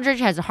 LaMarcus Aldridge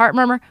has a heart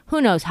murmur. Who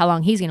knows how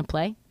long he's going to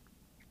play?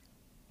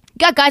 You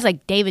got guys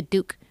like David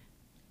Duke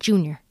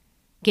Jr.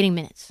 getting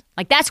minutes.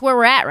 Like, that's where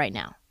we're at right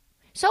now.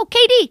 So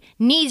KD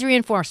needs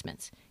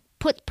reinforcements.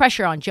 Put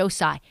pressure on Joe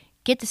Tsai.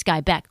 Get this guy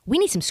back. We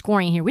need some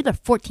scoring in here. We're the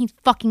 14th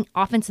fucking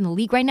offense in the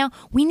league right now.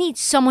 We need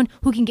someone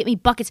who can get me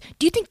buckets.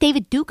 Do you think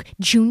David Duke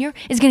Jr.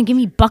 is going to give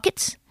me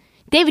buckets?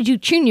 David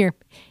Duke Jr.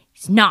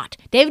 is not.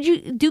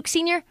 David Duke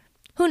Sr.,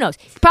 who knows?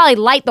 He'd probably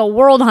light the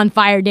world on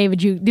fire,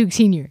 David Duke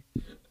Sr.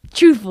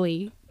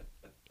 Truthfully.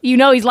 You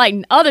know he's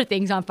lighting other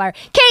things on fire.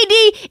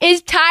 KD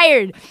is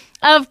tired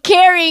of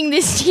carrying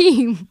this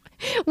team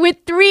with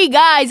 3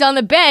 guys on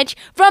the bench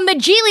from the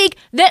G League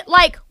that,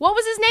 like, what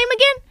was his name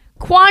again?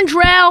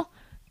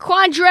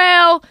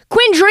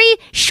 Quindry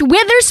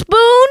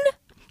Witherspoon,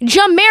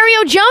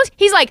 Jamario Jones.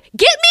 He's like,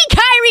 get me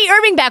Kyrie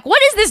Irving back.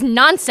 What is this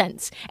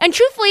nonsense? And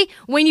truthfully,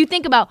 when you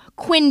think about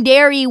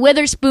Quindary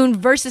Witherspoon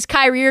versus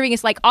Kyrie Irving,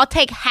 it's like, I'll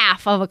take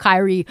half of a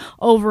Kyrie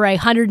over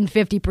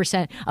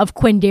 150% of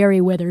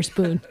Quindary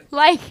Witherspoon.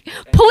 Like,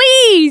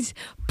 please,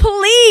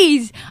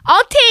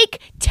 I'll take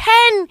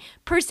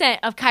 10%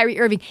 of Kyrie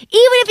Irving, even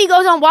if he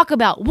goes on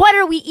walkabout. What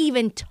are we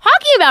even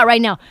talking about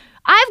right now?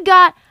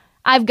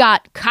 I've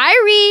got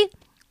Kyrie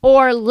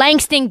or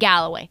Langston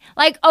Galloway.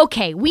 Like,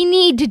 okay, we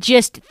need to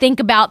just think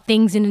about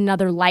things in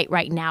another light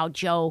right now,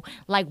 Joe.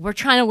 Like, we're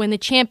trying to win the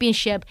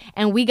championship,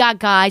 and we got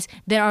guys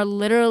that are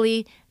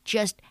literally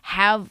just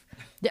have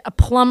a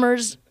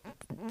plumber's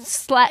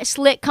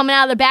slit coming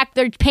out of the back of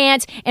their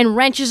pants and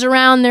wrenches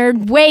around their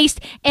waist,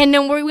 and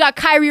then we got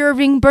Kyrie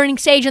Irving burning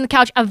sage on the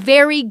couch. A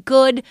very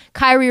good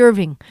Kyrie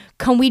Irving.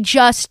 Can we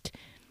just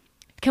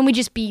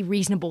be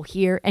reasonable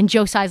here? And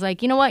Joe Tsai's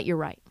like, you know what? You're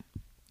right.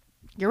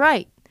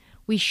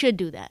 We should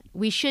do that.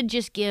 We should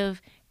just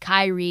give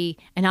Kyrie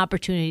an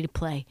opportunity to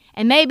play.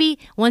 And maybe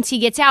once he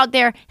gets out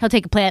there, he'll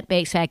take a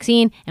plant-based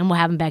vaccine and we'll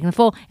have him back in the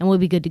fold and we'll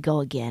be good to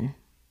go again.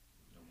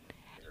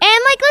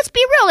 And, like, let's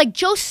be real. Like,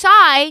 Joe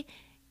Tsai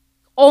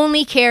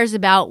only cares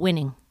about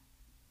winning.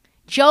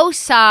 Joe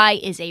Tsai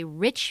is a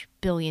rich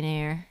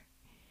billionaire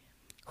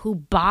who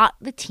bought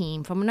the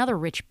team from another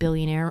rich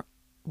billionaire,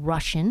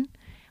 Russian,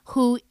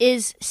 who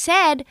is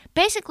said,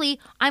 basically,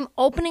 I'm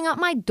opening up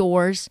my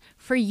doors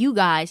for you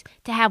guys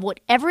to have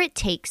whatever it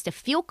takes to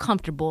feel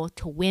comfortable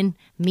to win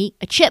me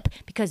a chip,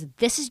 because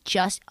this is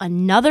just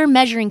another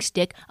measuring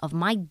stick of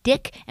my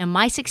dick and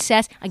my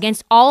success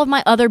against all of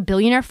my other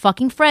billionaire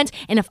fucking friends.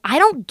 And if I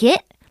don't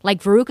get,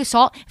 like Veruca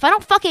Salt, if I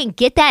don't fucking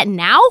get that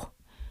now,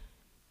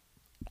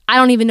 I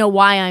don't even know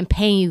why I'm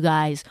paying you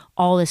guys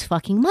all this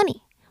fucking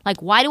money.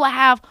 Like, why do I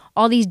have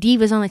all these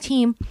divas on the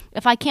team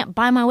if I can't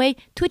buy my way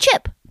to a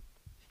chip?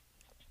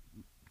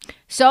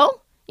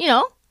 So,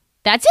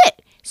 that's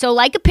it. So, it's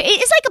like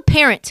a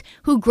parent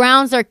who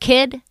grounds their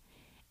kid,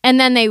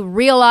 and then they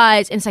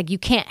realize, and it's like, you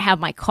can't have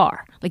my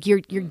car. Like, you're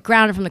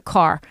grounded from the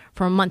car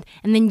for a month,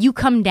 and then you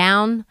come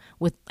down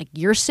with, like,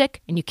 you're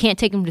sick, and you can't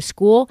take him to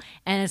school,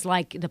 and it's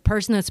like the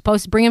person that's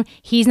supposed to bring him,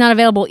 he's not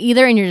available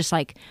either, and you're just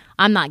like,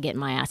 I'm not getting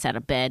my ass out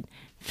of bed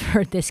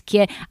for this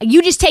kid.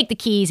 You just take the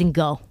keys and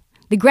go.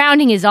 The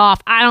grounding is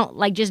off. I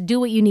don't, just do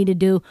what you need to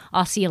do.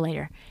 I'll see you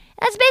later.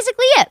 That's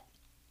basically it.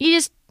 You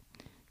just...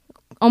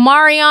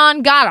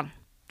 Omarion got him.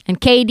 And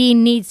KD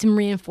needs some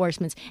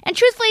reinforcements. And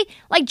truthfully,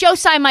 Joe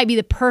Tsai might be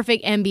the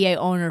perfect NBA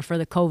owner for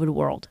the COVID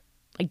world.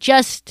 Like,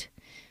 just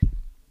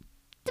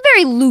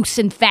very loose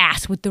and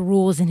fast with the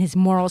rules and his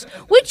morals,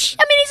 which,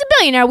 I mean, he's a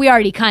billionaire. We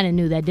already kind of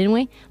knew that, didn't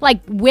we?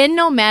 Like, win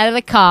no matter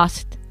the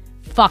cost.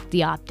 Fuck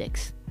the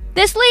optics.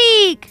 This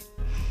league!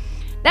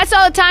 That's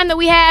all the time that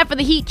we have for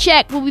the Heat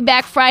Check. We'll be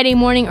back Friday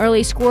morning,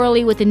 early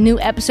squirrely, with a new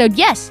episode.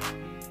 Yes,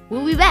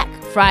 we'll be back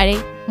Friday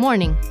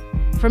morning.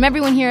 From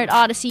everyone here at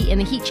Odyssey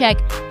and the Heat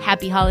Check,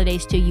 happy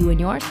holidays to you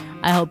and yours.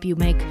 I hope you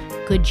make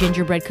good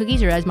gingerbread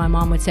cookies, or as my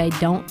mom would say,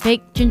 don't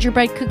bake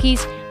gingerbread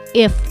cookies.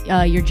 If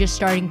you're just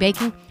starting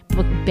baking,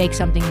 bake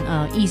something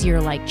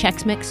easier like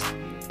Chex Mix.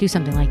 Do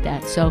something like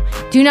that. So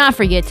do not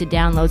forget to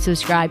download,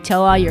 subscribe,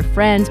 tell all your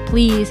friends,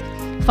 please.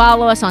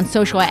 Follow us on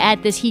social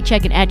at This Heat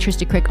Check and at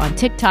Trista Crick on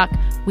TikTok.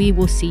 We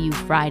will see you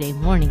Friday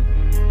morning.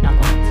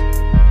 Knuckleheads.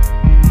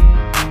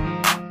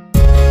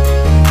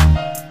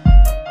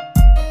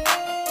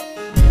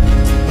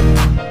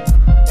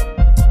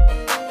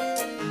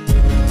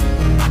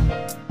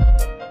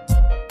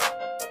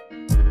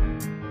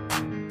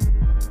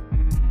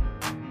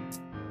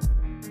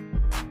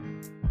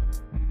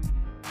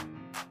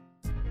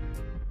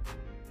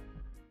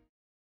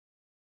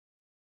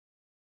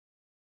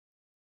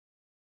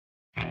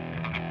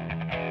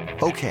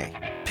 Okay,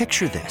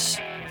 picture this.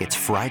 It's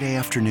Friday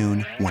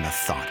afternoon when a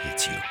thought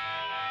hits you.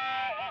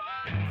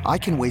 I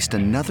can waste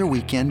another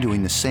weekend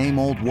doing the same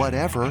old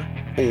whatever,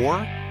 or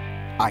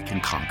I can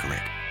conquer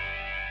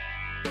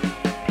it.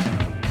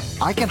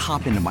 I can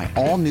hop into my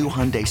all-new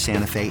Hyundai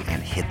Santa Fe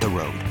and hit the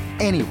road.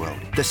 Any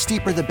road. The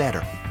steeper, the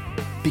better.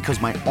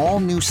 Because my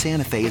all-new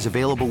Santa Fe is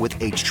available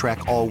with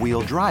H-Track all-wheel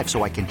drive,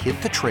 so I can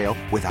hit the trail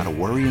without a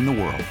worry in the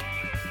world.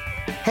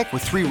 Heck,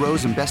 with 3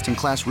 rows and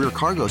best-in-class rear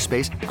cargo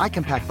space, I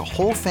can pack the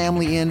whole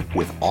family in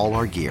with all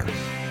our gear.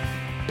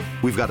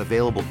 We've got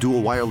available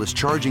dual wireless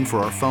charging for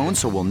our phones,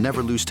 so we'll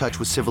never lose touch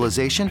with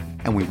civilization,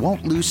 and we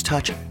won't lose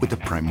touch with the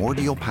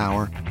primordial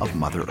power of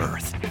Mother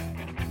Earth.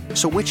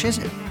 So which is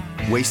it?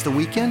 Waste the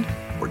weekend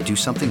or do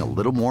something a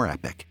little more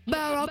epic?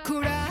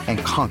 And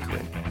conquer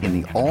it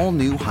in the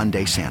all-new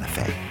Hyundai Santa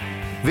Fe.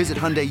 Visit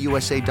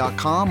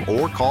HyundaiUSA.com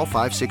or call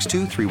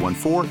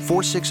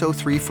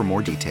 562-314-4603 for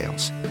more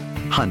details.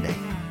 Hyundai,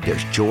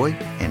 there's joy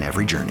in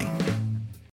every journey.